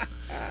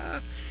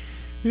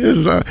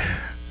me?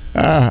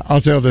 I'll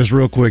tell this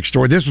real quick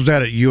story. This was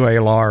out at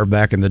UALR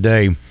back in the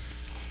day,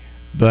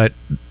 but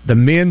the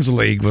men's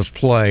league was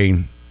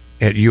playing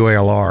at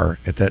UALR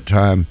at that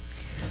time.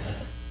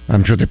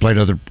 I'm sure they played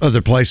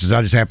other places.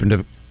 I just happened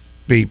to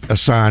be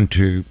assigned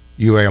to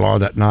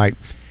UALR that night.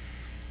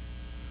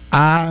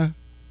 I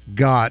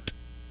got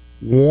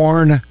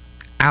worn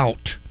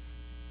out,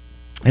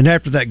 and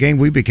after that game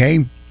we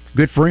became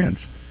good friends.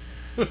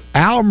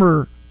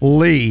 Almer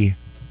Lee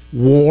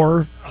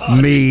wore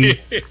me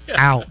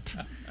out.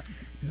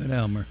 Good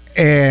Almer.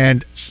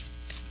 And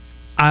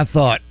I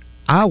thought,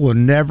 I will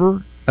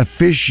never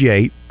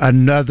officiate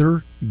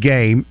another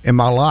game in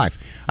my life.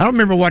 I don't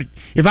remember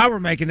if I were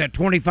making that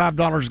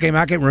 $25 a game,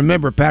 I can't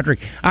remember, Patrick.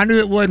 I knew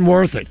it wasn't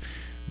worth it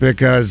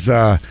because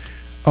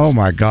oh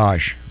my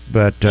gosh.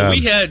 But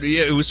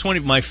it was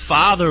 20. My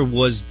father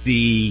was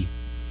the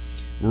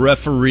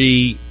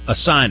referee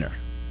assigner,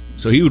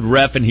 so he would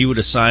ref and he would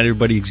assign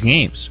everybody's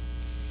games.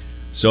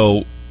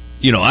 So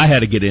I had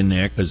to get in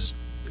there because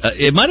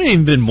it might have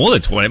even been more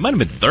than 20. It might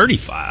have been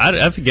 35.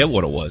 I forget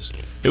what it was.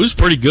 It was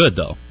pretty good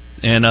though.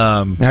 And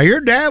now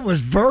your dad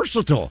was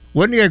versatile,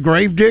 wasn't he? A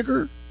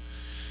gravedigger,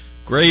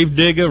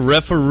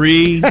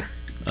 referee.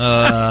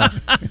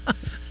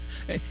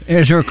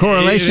 Is there a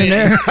correlation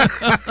there?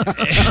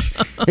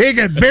 He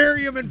could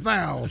bury him in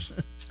fouls.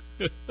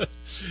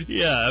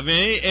 Yeah, I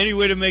mean, any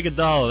way to make $1.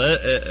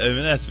 I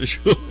mean, that's for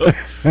sure.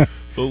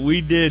 But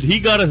we did. He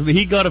got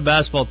a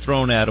basketball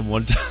thrown at him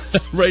one time,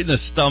 right in the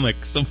stomach.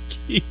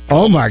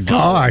 Oh my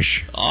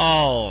gosh!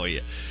 Oh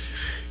yeah,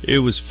 it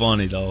was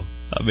funny though.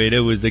 I mean,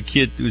 the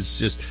kid was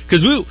just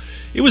because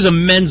it was a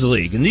men's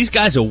league, and these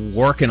guys are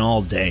working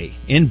all day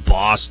in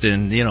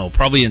Boston.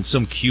 Probably in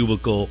some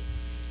cubicle,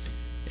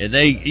 and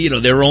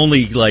their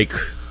only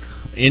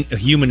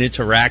human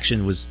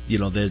interaction was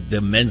the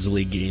men's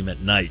league game at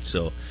night.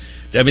 So,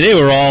 I mean, they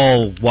were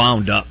all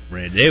wound up,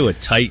 man. They were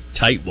tight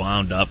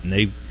wound up, and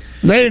they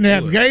didn't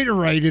have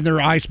Gatorade in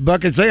their ice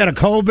buckets. They had a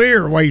cold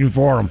beer waiting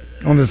for them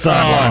on the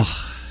sideline.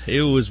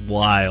 It was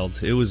wild.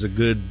 It was a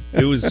good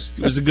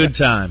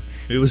time.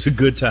 It was a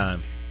good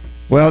time.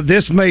 Well,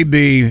 this may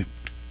be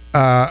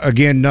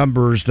again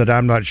numbers that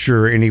I'm not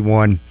sure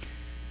anyone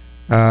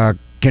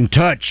can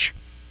touch.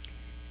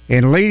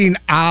 In leading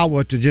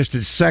Iowa to just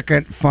its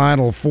second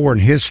Final Four in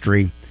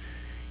history,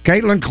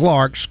 Caitlin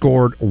Clark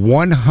scored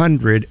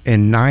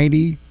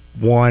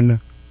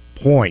 191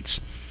 points.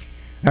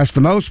 That's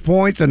the most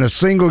points in a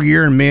single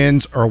year in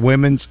men's or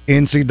women's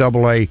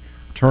NCAA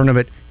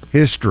tournament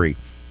history.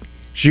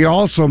 She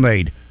also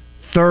made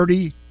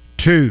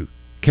 32,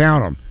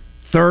 count them,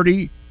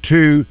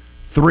 32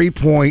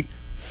 three-point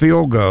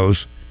field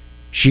goals.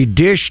 She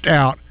dished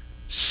out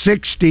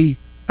 60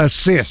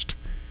 assists,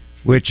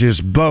 which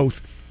is both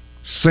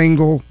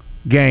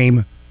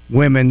single-game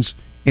women's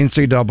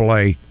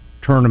NCAA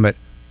tournament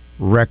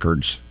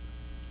records.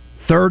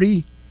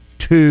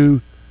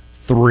 32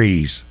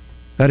 threes.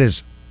 That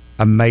is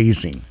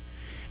amazing.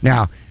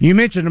 Now, you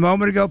mentioned a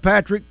moment ago,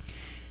 Patrick,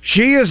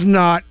 she is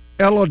not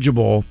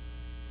eligible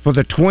for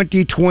the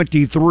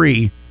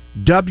 2023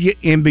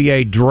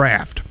 WNBA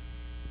draft.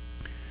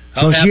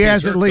 So she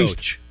has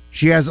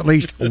at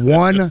least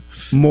one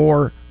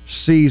more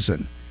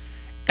season.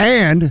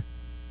 And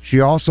she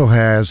also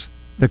has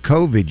the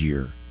COVID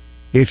year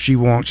if she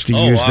wants to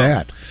use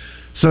that.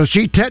 So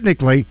she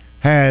technically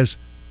has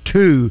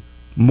 2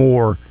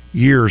 more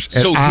years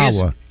at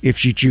Iowa if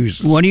she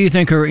chooses. What do you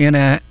think her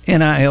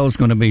NIL is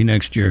going to be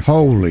next year?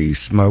 Holy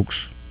smokes.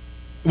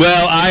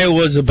 Well,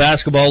 Iowa's a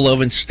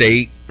basketball-loving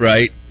state,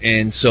 right?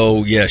 And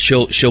so, yeah,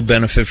 she'll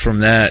benefit from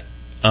that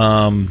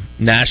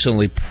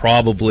nationally,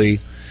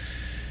 probably.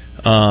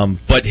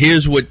 But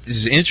here's what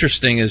is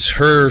interesting: is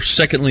her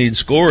second leading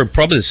scorer,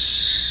 probably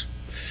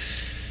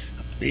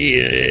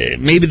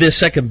maybe the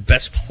second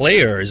best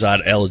player is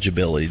out of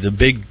eligibility. The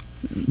big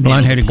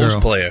blonde-headed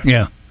girl player.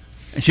 Yeah,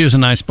 she was a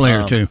nice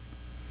player too.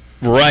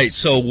 Right.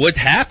 So what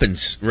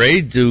happens,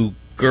 Ray? Do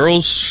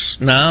girls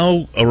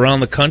now around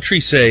the country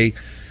say,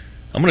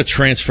 I'm going to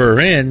transfer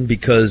in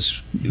because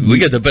we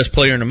got the best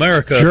player in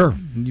America? Sure,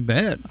 you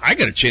bet. I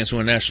got a chance to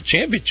win a national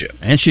championship.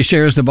 And she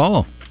shares the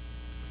ball.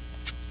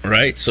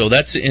 Right. So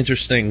that's an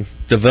interesting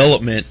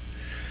development.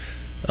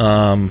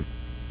 How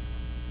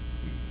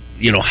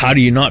do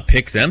you not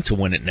pick them to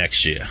win it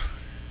next year?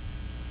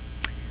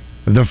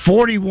 The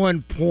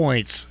 41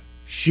 points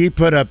she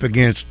put up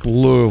against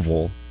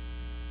Louisville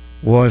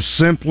was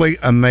simply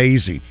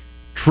amazing.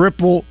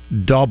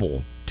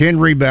 Triple-double, 10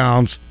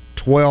 rebounds,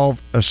 12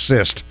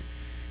 assists.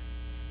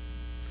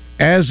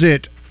 As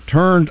it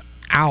turned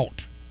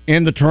out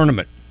in the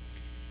tournament,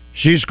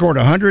 she scored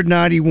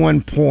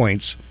 191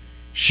 points.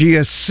 She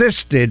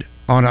assisted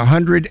on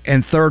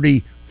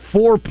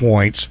 134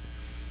 points,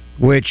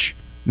 which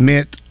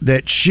meant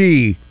that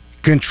she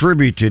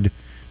contributed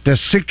to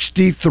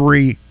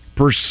 63%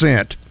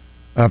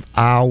 of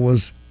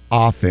Iowa's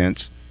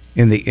offense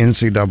in the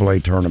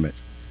NCAA tournament.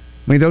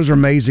 I mean, those are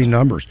amazing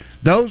numbers.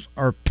 Those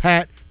are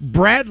Pat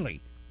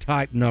Bradley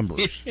type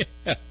numbers.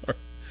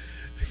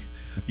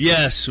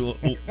 Yes,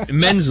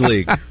 men's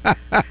league,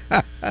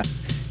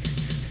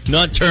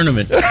 not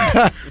tournament.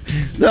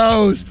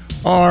 Those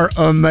are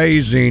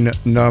amazing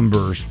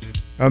numbers.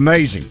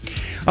 Amazing.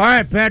 All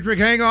right, Patrick,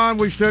 hang on.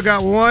 We've still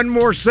got one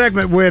more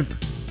segment with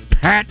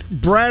Pat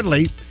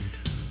Bradley.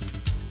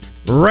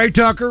 Ray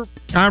Tucker,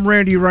 I'm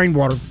Randy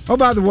Rainwater. Oh,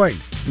 by the way,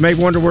 you may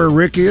wonder where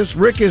Rick is.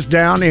 Rick is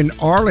down in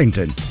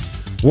Arlington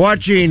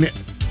watching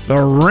the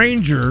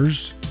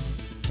Rangers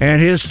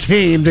and his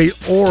team, the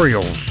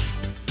Orioles,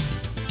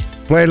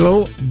 play a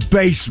little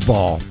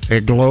baseball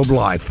at Globe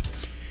Life.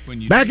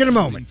 Back in a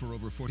moment. For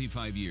over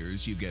 45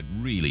 years, you get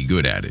really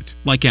good at it.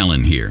 Like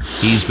Alan here.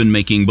 He's been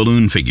making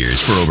balloon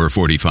figures for over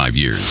 45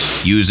 years.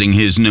 Using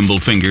his nimble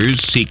fingers,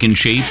 he can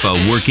shape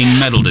a working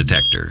metal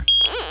detector,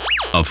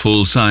 a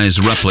full-size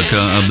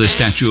replica of the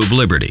Statue of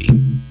Liberty,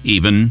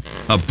 even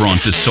a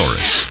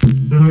brontosaurus.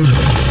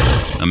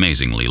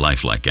 Amazingly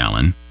lifelike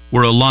Alan.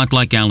 We're a lot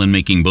like Alan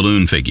making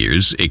balloon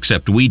figures,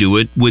 except we do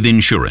it with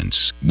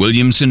insurance.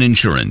 Williamson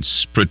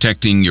Insurance,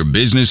 protecting your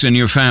business and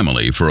your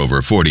family for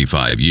over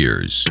 45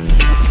 years.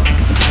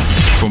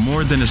 For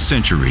more than a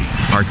century,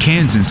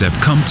 Arkansans have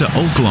come to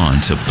Oaklawn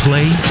to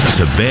play,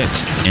 to bet,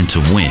 and to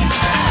win.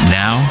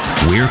 Now,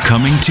 we're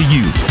coming to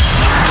you.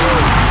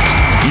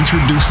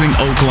 Introducing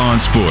Oaklawn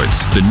Sports,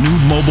 the new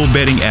mobile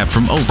betting app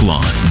from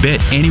Oaklawn.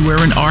 Bet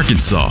anywhere in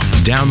Arkansas.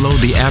 Download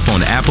the app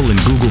on Apple and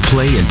Google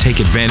Play and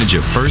take advantage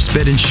of first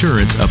bet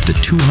insurance up to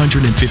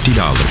 $250.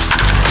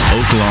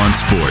 Oaklawn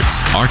Sports,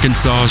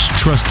 Arkansas's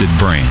trusted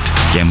brand.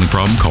 Gambling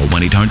problem? Call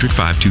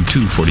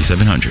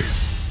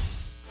 1-800-522-4700.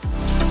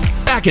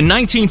 Back in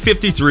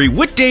 1953,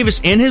 Whit Davis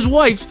and his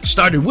wife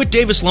started Whit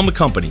Davis Lumber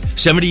Company.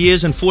 70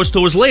 years and 4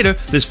 stores later,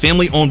 this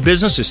family-owned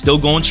business is still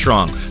going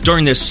strong.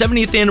 During their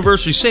 70th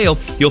anniversary sale,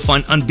 you'll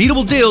find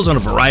unbeatable deals on a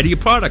variety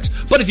of products.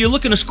 But if you're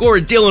looking to score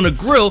a deal on a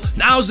grill,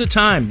 now's the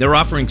time. They're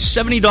offering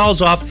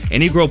 $70 off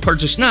any grill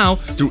purchase now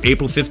through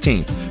April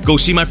 15th. Go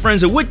see my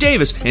friends at Whit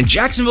Davis in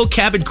Jacksonville,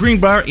 Cabot,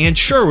 Greenbrier, and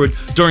Sherwood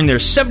during their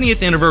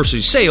 70th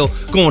anniversary sale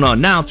going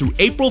on now through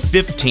April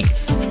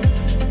 15th.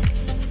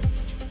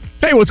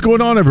 Hey, what's going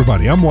on,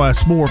 everybody? I'm Wes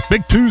Moore.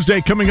 Big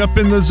Tuesday coming up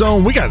in the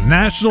zone. We got a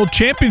national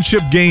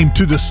championship game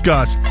to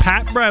discuss.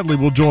 Pat Bradley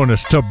will join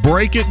us to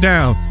break it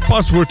down.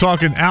 Plus, we're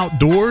talking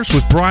outdoors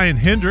with Brian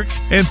Hendricks,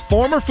 and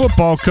former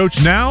football coach,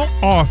 now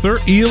author,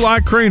 Eli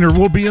Craner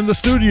will be in the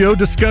studio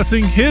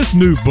discussing his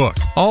new book.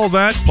 All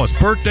that, plus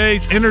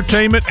birthdays,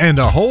 entertainment, and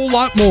a whole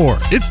lot more.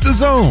 It's The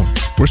Zone,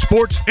 where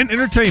sports and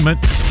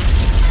entertainment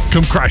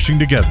come crashing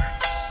together.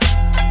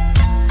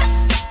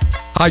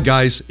 Hi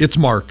guys, it's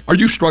Mark. Are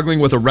you struggling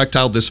with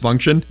erectile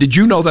dysfunction? Did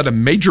you know that a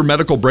major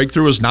medical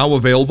breakthrough is now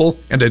available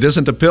and it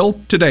isn't a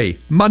pill? Today,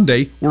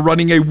 Monday, we're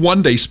running a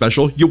one-day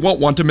special you won't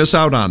want to miss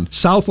out on.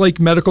 South Lake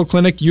Medical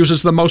Clinic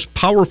uses the most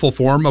powerful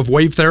form of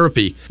wave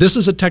therapy. This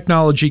is a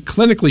technology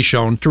clinically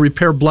shown to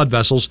repair blood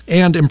vessels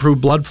and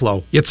improve blood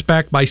flow. It's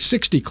backed by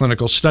 60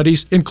 clinical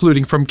studies,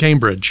 including from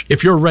Cambridge.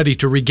 If you're ready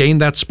to regain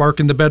that spark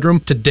in the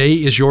bedroom, today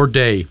is your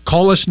day.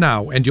 Call us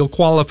now and you'll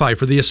qualify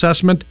for the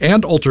assessment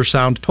and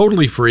ultrasound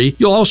totally free.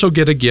 You'll also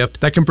get a gift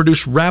that can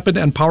produce rapid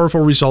and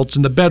powerful results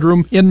in the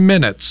bedroom in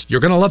minutes. You're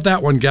going to love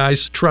that one,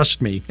 guys.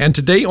 Trust me. And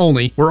today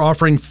only, we're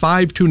offering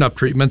 5 tune-up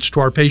treatments to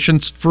our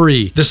patients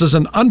free. This is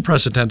an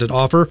unprecedented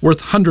offer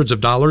worth hundreds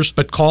of dollars,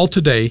 but call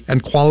today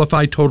and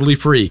qualify totally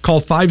free.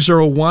 Call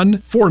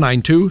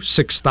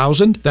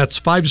 501-492-6000. That's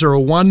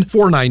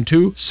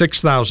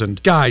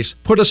 501-492-6000. Guys,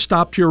 put a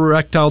stop to your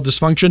erectile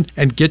dysfunction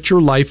and get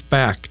your life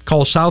back.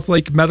 Call South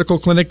Lake Medical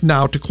Clinic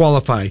now to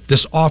qualify.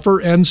 This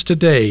offer ends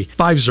today.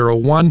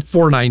 501-492-6000.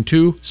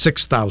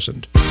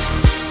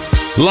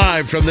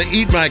 Live from the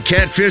Eat My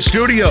Catfish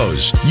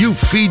studios, you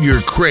feed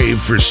your crave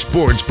for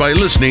sports by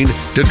listening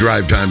to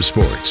Drivetime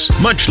Sports.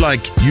 Much like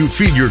you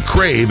feed your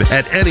crave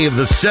at any of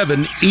the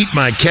 7 Eat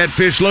My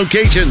Catfish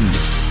locations.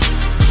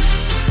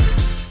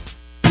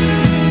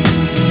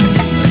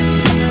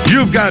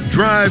 You've got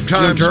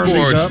Drivetime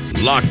Sports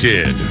locked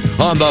in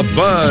on the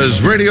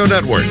Buzz Radio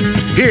Network.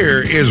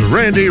 Here is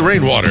Randy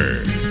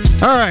Rainwater.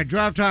 All right,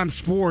 Drive Time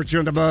Sports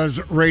on the Buzz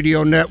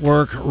Radio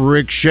Network.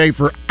 Rick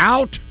Shaeffer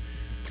out.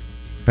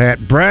 Pat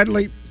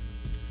Bradley,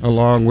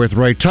 along with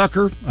Ray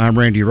Tucker. I'm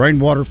Randy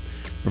Rainwater.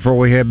 Before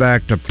we head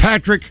back to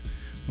Patrick,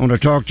 I want to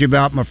talk to you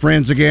about my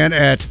friends again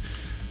at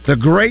the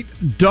Great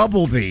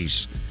Double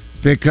B's,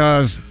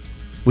 because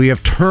we have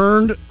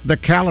turned the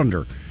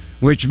calendar,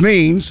 which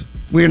means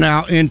we're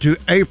now into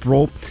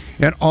April,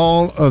 and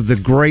all of the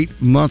great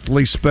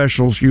monthly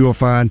specials you will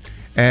find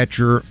at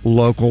your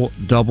local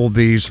Double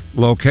B's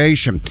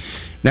location.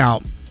 Now,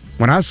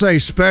 when I say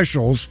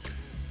specials,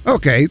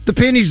 okay, the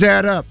pennies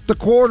add up, the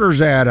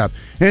quarters add up,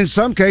 and in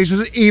some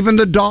cases, even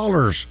the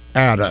dollars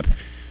add up.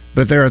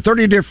 But there are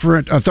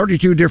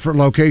 32 different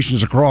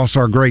locations across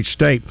our great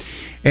state.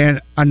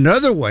 And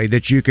another way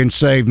that you can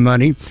save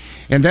money,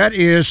 and that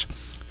is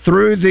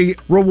through the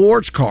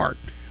rewards card,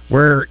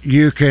 where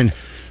you can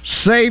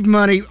save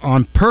money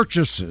on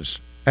purchases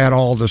at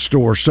all the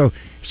stores. So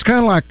it's kind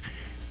of like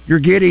you're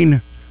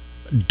getting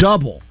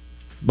double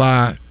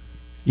by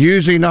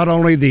using not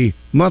only the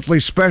monthly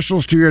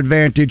specials to your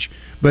advantage,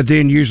 but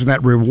then using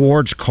that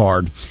rewards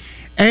card.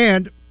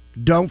 And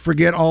don't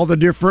forget all the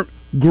different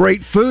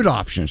great food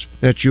options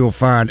that you'll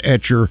find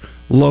at your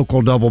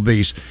local Double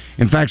B's.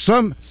 In fact,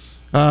 some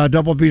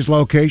Double B's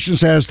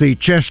locations has the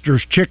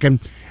Chester's Chicken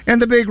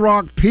and the Big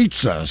Rock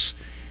Pizzas.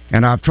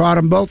 And I've tried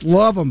them both,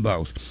 love them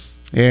both.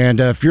 And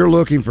if you're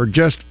looking for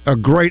just a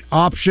great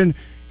option,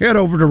 head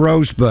over to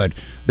Rosebud.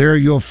 There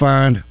you'll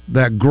find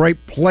that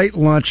great plate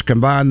lunch.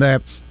 Combine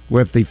that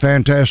with the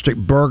fantastic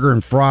burger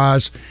and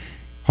fries.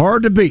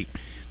 Hard to beat.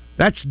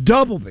 That's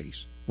Double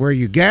B's, where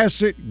you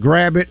gas it,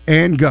 grab it,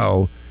 and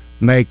go.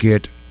 Make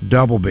it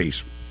Double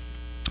B's.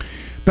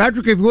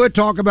 Patrick, if you would,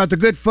 talk about the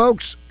good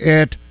folks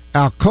at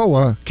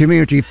Alcoa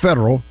Community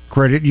Federal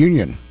Credit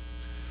Union.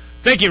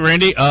 Thank you,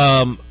 Randy.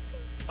 I'm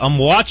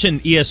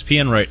watching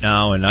ESPN right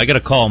now, and I got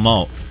to call them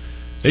out.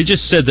 They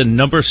just said the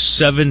number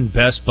 7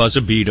 best buzzer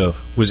beater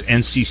was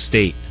NC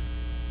State.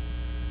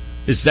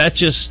 Is that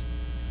just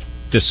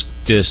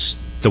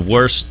the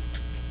worst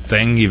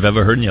thing you've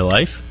ever heard in your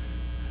life?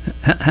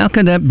 How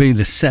can that be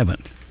the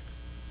 7th?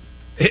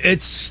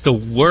 It's the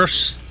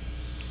worst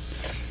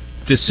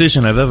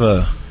decision I've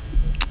ever...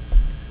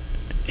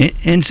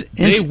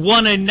 They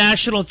won a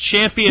national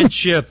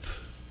championship.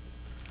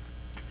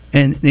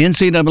 And the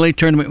NCAA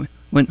tournament,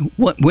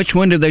 which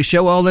one do they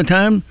show all the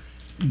time?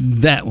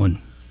 That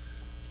one.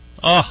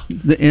 Oh,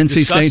 the NC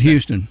disgusting. State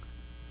Houston.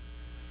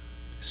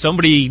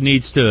 Somebody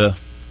needs to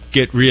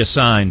get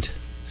reassigned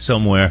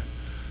somewhere.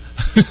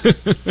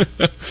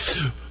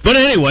 But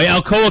anyway,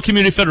 Alcoa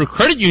Community Federal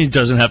Credit Union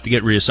doesn't have to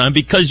get reassigned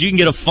because you can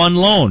get a fund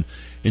loan.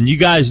 And you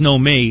guys know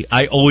me,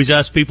 I always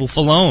ask people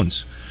for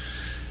loans.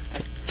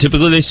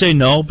 Typically they say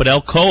no, but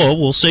Alcoa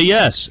will say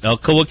yes.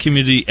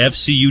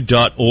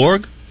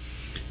 AlcoaCommunityFCU.org.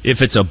 If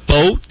it's a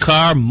boat,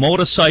 car,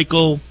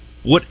 motorcycle,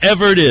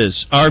 whatever it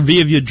is, RV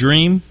of your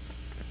dream,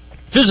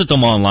 visit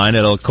them online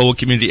at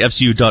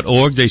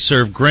AlcoaCommunityFCU.org. They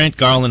serve Grant,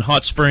 Garland,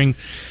 Hot Spring,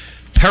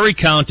 Perry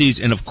counties,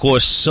 and, of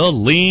course,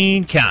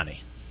 Saline County.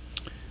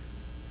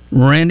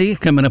 Randy,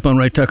 coming up on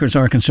Ray Tucker's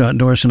Arkansas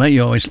Outdoors tonight.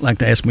 You always like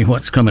to ask me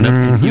what's coming up.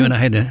 Mm-hmm. You and I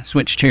had to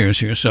switch chairs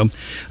here. So,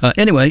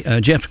 anyway,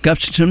 Jeff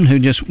Gustafson, who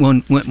just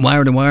went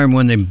wire to wire and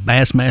won the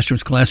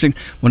Bassmasters Classic,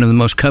 one of the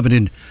most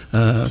coveted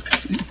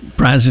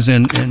prizes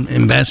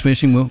in bass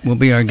fishing, will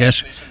be our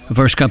guest the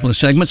first couple of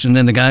segments. And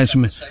then the guys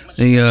from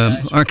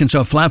the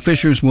Arkansas Fly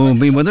Fishers will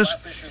be with us.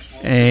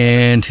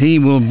 And he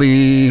will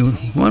be...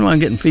 Why am I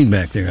getting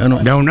feedback there? I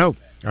don't know.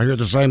 I hear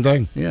the same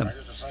thing. Yeah.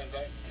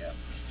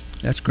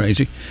 That's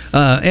crazy.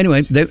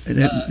 Anyway,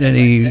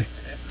 the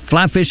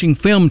Fly Fishing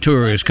Film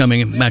Tour is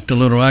coming back to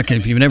Little Rock.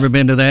 If you've never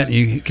been to that,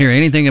 you care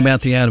anything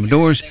about the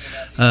out-of-doors,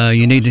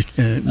 you need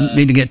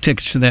to get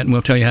tickets to that, and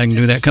we'll tell you how you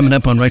can do that. Coming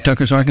up on Ray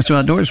Tucker's Arkansas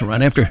Outdoors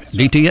right after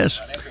DTS.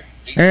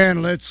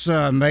 And let's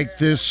make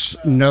this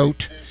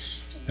note.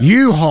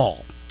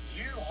 U-Haul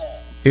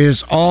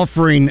is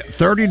offering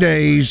 30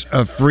 days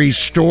of free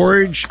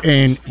storage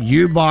and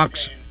U-Box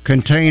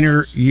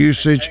container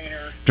usage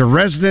to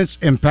residents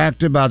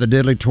impacted by the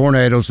deadly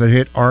tornadoes that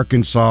hit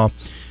Arkansas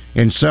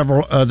and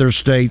several other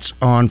states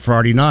on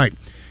Friday night.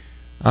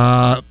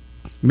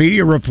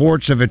 Media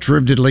reports have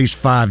attributed at least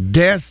 5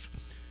 deaths,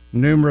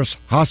 numerous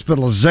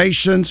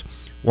hospitalizations,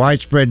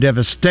 widespread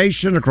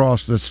devastation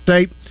across the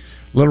state.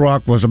 Little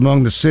Rock was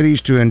among the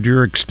cities to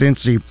endure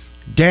extensive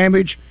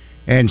damage,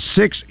 and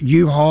 6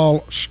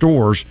 U-Haul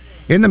stores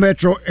in the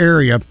metro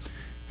area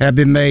have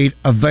been made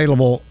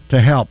available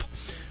to help.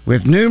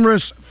 With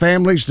numerous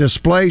families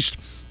displaced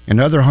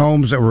and other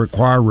homes that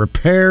require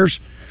repairs,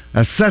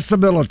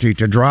 accessibility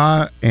to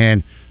dry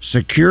and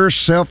secure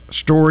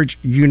self-storage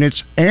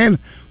units and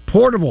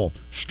portable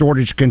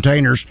storage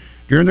containers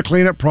during the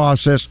cleanup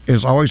process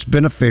is always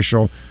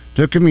beneficial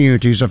to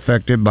communities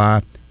affected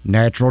by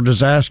natural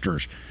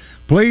disasters.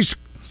 Please,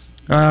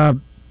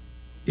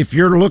 if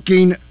you're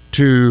looking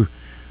to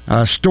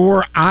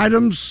store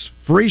items,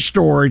 free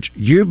storage,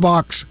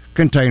 U-Box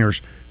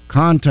containers,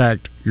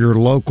 contact your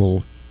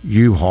local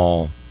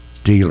U-Haul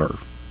dealer.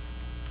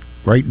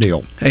 Great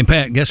deal. Hey,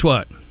 Pat, guess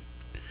what?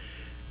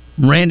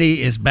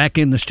 Randy is back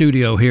in the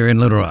studio here in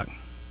Little Rock.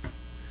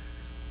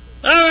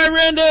 All right,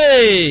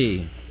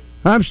 Randy.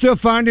 I'm still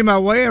finding my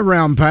way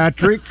around,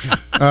 Patrick.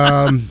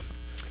 I'm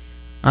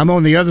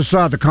on the other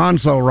side of the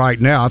console right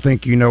now. I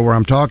think you know where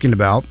I'm talking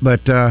about.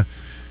 But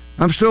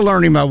I'm still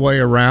learning my way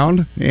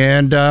around.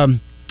 And,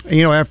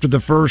 after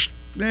the first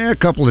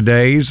couple of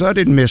days, I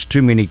didn't miss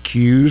too many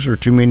cues or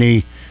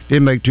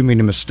didn't make too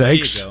many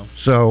mistakes. There you go.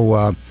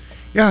 So,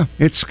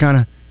 it's kind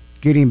of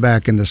getting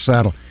back in the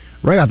saddle.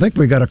 Ray, I think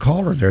we got a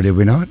caller there, did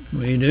we not?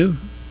 We do.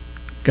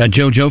 Got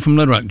JoJo from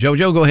Little Rock.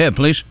 JoJo, go ahead,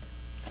 please.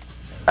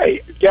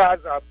 Hey, guys,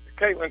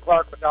 Caitlin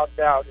Clark, without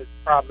doubt, is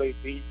probably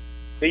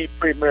the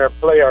premier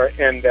player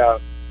in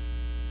the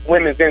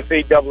women's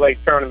NCAA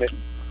tournament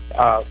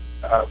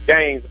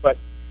games. But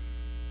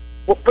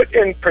we'll put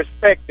in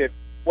perspective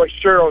what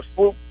Cheryl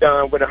Swoop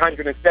done with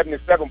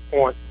 177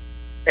 points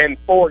in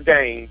 4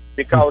 games,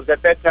 because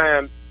at that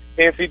time,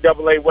 the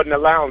NCAA wasn't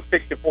allowing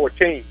 64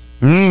 teams.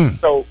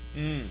 So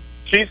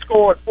she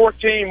scored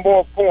 14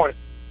 more points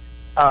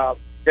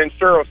than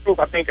Cheryl Swoop.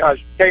 I think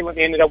Caitlin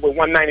ended up with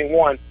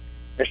 191,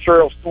 and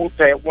Cheryl Swoop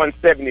had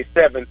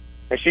 177,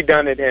 and she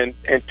done it in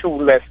 2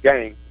 less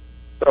games.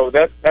 So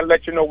that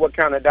lets you know what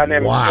kind of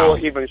dynamic score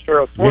even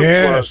Cheryl Swoop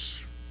was.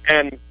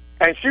 And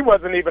she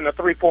wasn't even a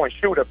 3-point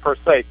shooter per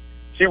se.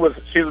 She was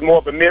more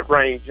of a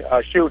mid-range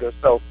shooter.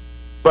 So,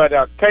 but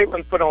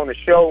Caitlin put on a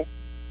show,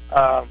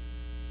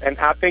 and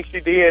I think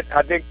she did.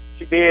 I think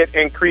she did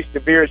increase the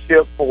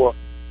viewership for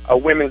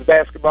women's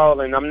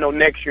basketball, and I know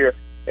next year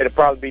it'll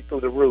probably be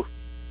through the roof.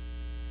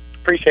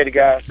 Appreciate it,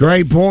 guys.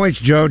 Great points,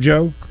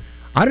 JoJo.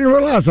 I didn't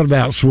realize that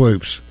about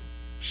Swoops.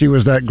 She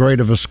was that great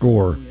of a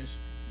scorer.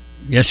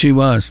 Yes, she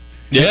was.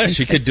 Yeah,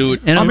 she could do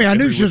it. And I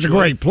knew she was a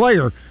great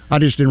player. I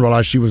just didn't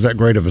realize she was that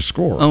great of a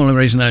scorer. The only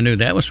reason I knew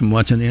that was from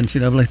watching the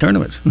NCAA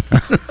tournaments.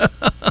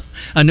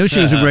 I knew she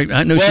was a great. She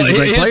was a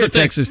great player at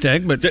Texas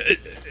Tech, but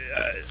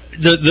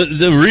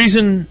the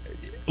reason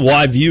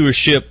why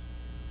viewership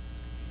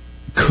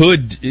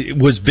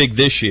was big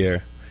this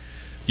year,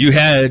 you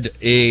had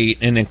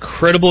an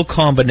incredible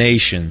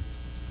combination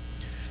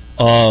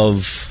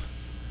of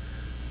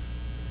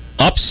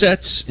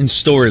upsets and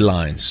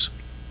storylines.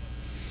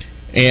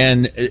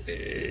 And,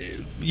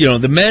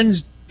 the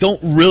men's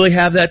don't really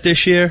have that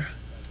this year.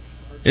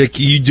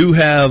 You do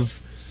have,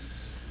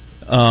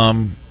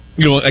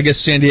 I guess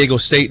San Diego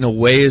State in a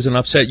way is an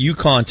upset.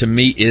 UConn to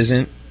me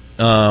isn't.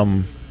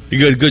 You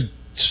got a good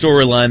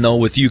storyline though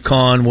with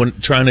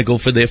UConn trying to go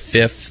for their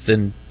 5th,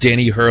 and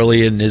Danny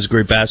Hurley and his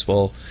great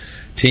basketball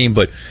team.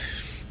 But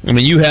I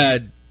mean, you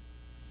had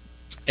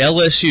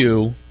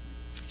LSU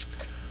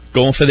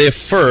going for their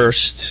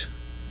 1st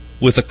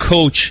with a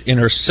coach in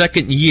her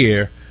 2nd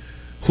year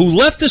who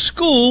left the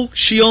school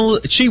she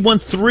won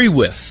 3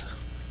 with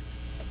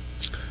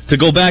to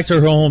go back to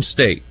her home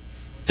state.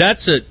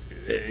 That's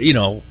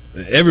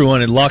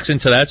everyone locks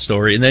into that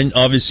story. And then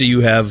obviously you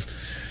have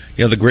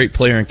the great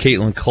player in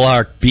Caitlin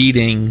Clark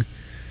beating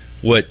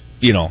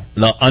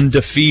the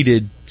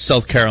undefeated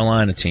South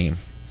Carolina team.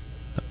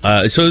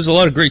 So there's a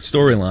lot of great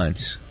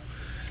storylines.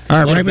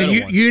 All right,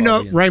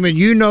 Raymond, Raymond,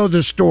 you know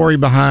the story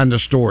behind the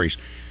stories.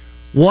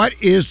 What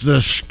is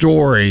the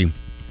story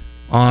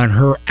on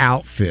her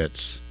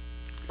outfits?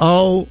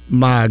 Oh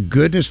my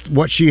goodness,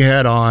 what she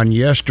had on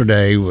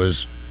yesterday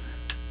was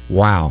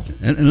wow.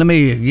 And let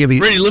me give you...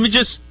 Brady, let me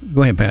just...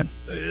 Go ahead, Pat.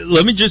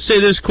 Let me just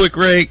say this quick,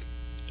 Ray.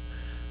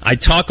 I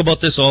talk about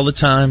this all the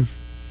time.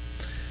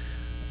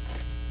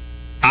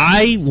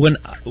 When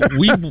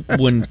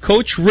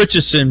Coach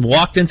Richardson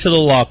walked into the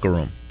locker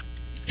room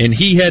and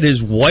he had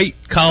his white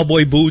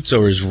cowboy boots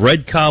or his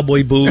red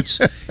cowboy boots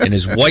and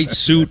his white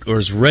suit or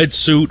his red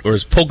suit or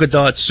his polka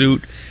dot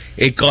suit,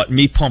 it got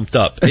me pumped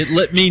up. It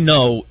let me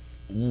know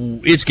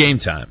it's game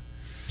time.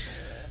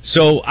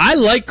 So I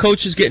like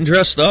coaches getting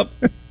dressed up,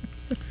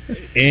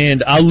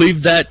 and I'll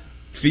leave that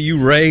for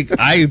you, Ray.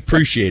 I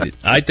appreciate it.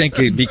 I think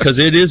because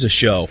it is a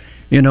show.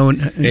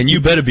 And you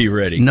better be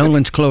ready.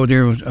 Nolan's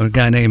clothier was a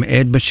guy named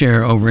Ed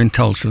Bashir over in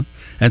Tulsa.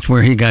 That's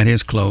where he got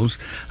his clothes.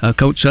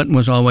 Coach Sutton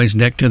was always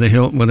decked to the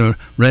hilt with a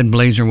red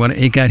blazer.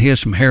 He got his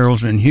from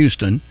Harold's in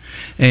Houston.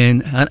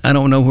 And I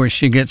don't know where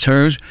she gets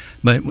hers,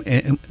 but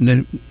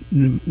the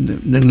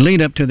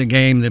lead up to the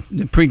game, the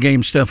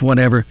pregame stuff,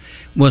 whatever,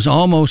 was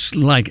almost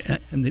like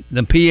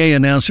the PA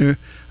announcer,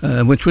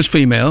 which was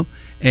female,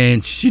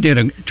 and she did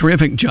a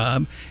terrific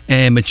job.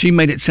 But she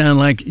made it sound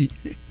like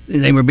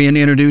they were being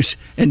introduced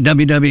at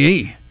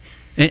WWE,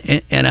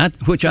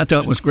 which I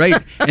thought was great.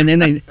 And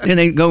then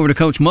they go over to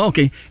Coach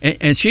Mulkey,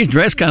 and she's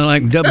dressed kind of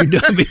like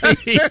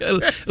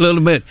WWE a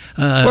little bit.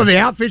 Well, the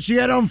outfit she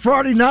had on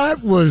Friday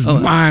night was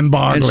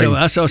mind-boggling. So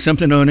I saw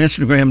something on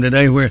Instagram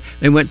today where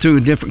they went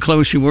through different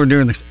clothes she wore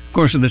during the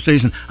course of the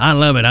season. I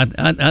love it.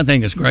 I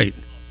think it's great.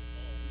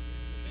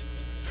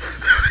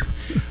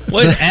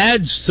 Well, it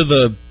adds to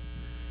the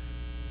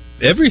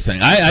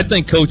everything. I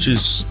think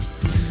coaches...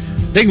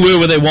 They can wear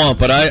what they want,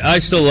 but I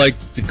still like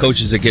the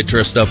coaches that get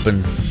dressed up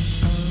in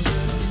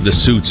the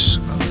suits.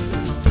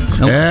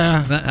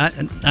 Yeah.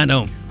 I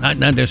don't. I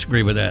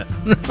disagree with that.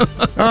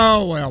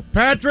 Oh, well.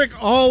 Patrick,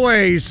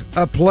 always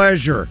a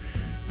pleasure.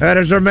 That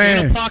is our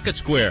man. In a pocket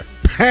square.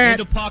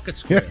 Pat. In a pocket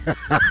square.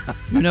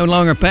 You're no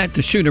longer Pat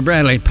the Shooter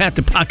Bradley. Pat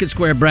the Pocket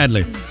Square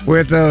Bradley.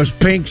 With those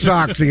pink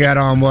socks he had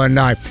on one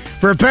night.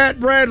 For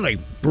Pat Bradley,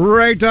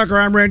 Ray Tucker,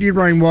 I'm Randy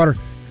Rainwater.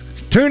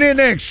 Tune in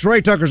next. Ray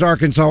Tucker's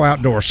Arkansas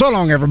Outdoor. So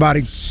long,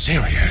 everybody.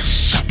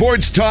 Serious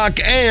sports talk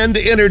and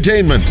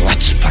entertainment.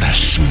 Let's put a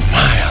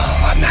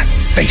smile on that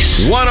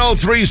face.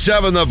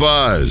 103.7 The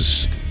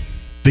Buzz.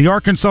 The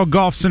Arkansas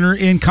Golf Center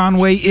in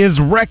Conway is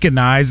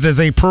recognized as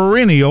a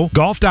perennial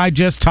Golf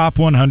Digest Top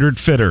 100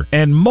 fitter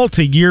and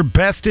multi-year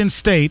best in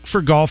state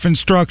for golf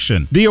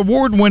instruction. The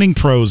award-winning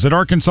pros at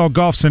Arkansas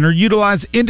Golf Center utilize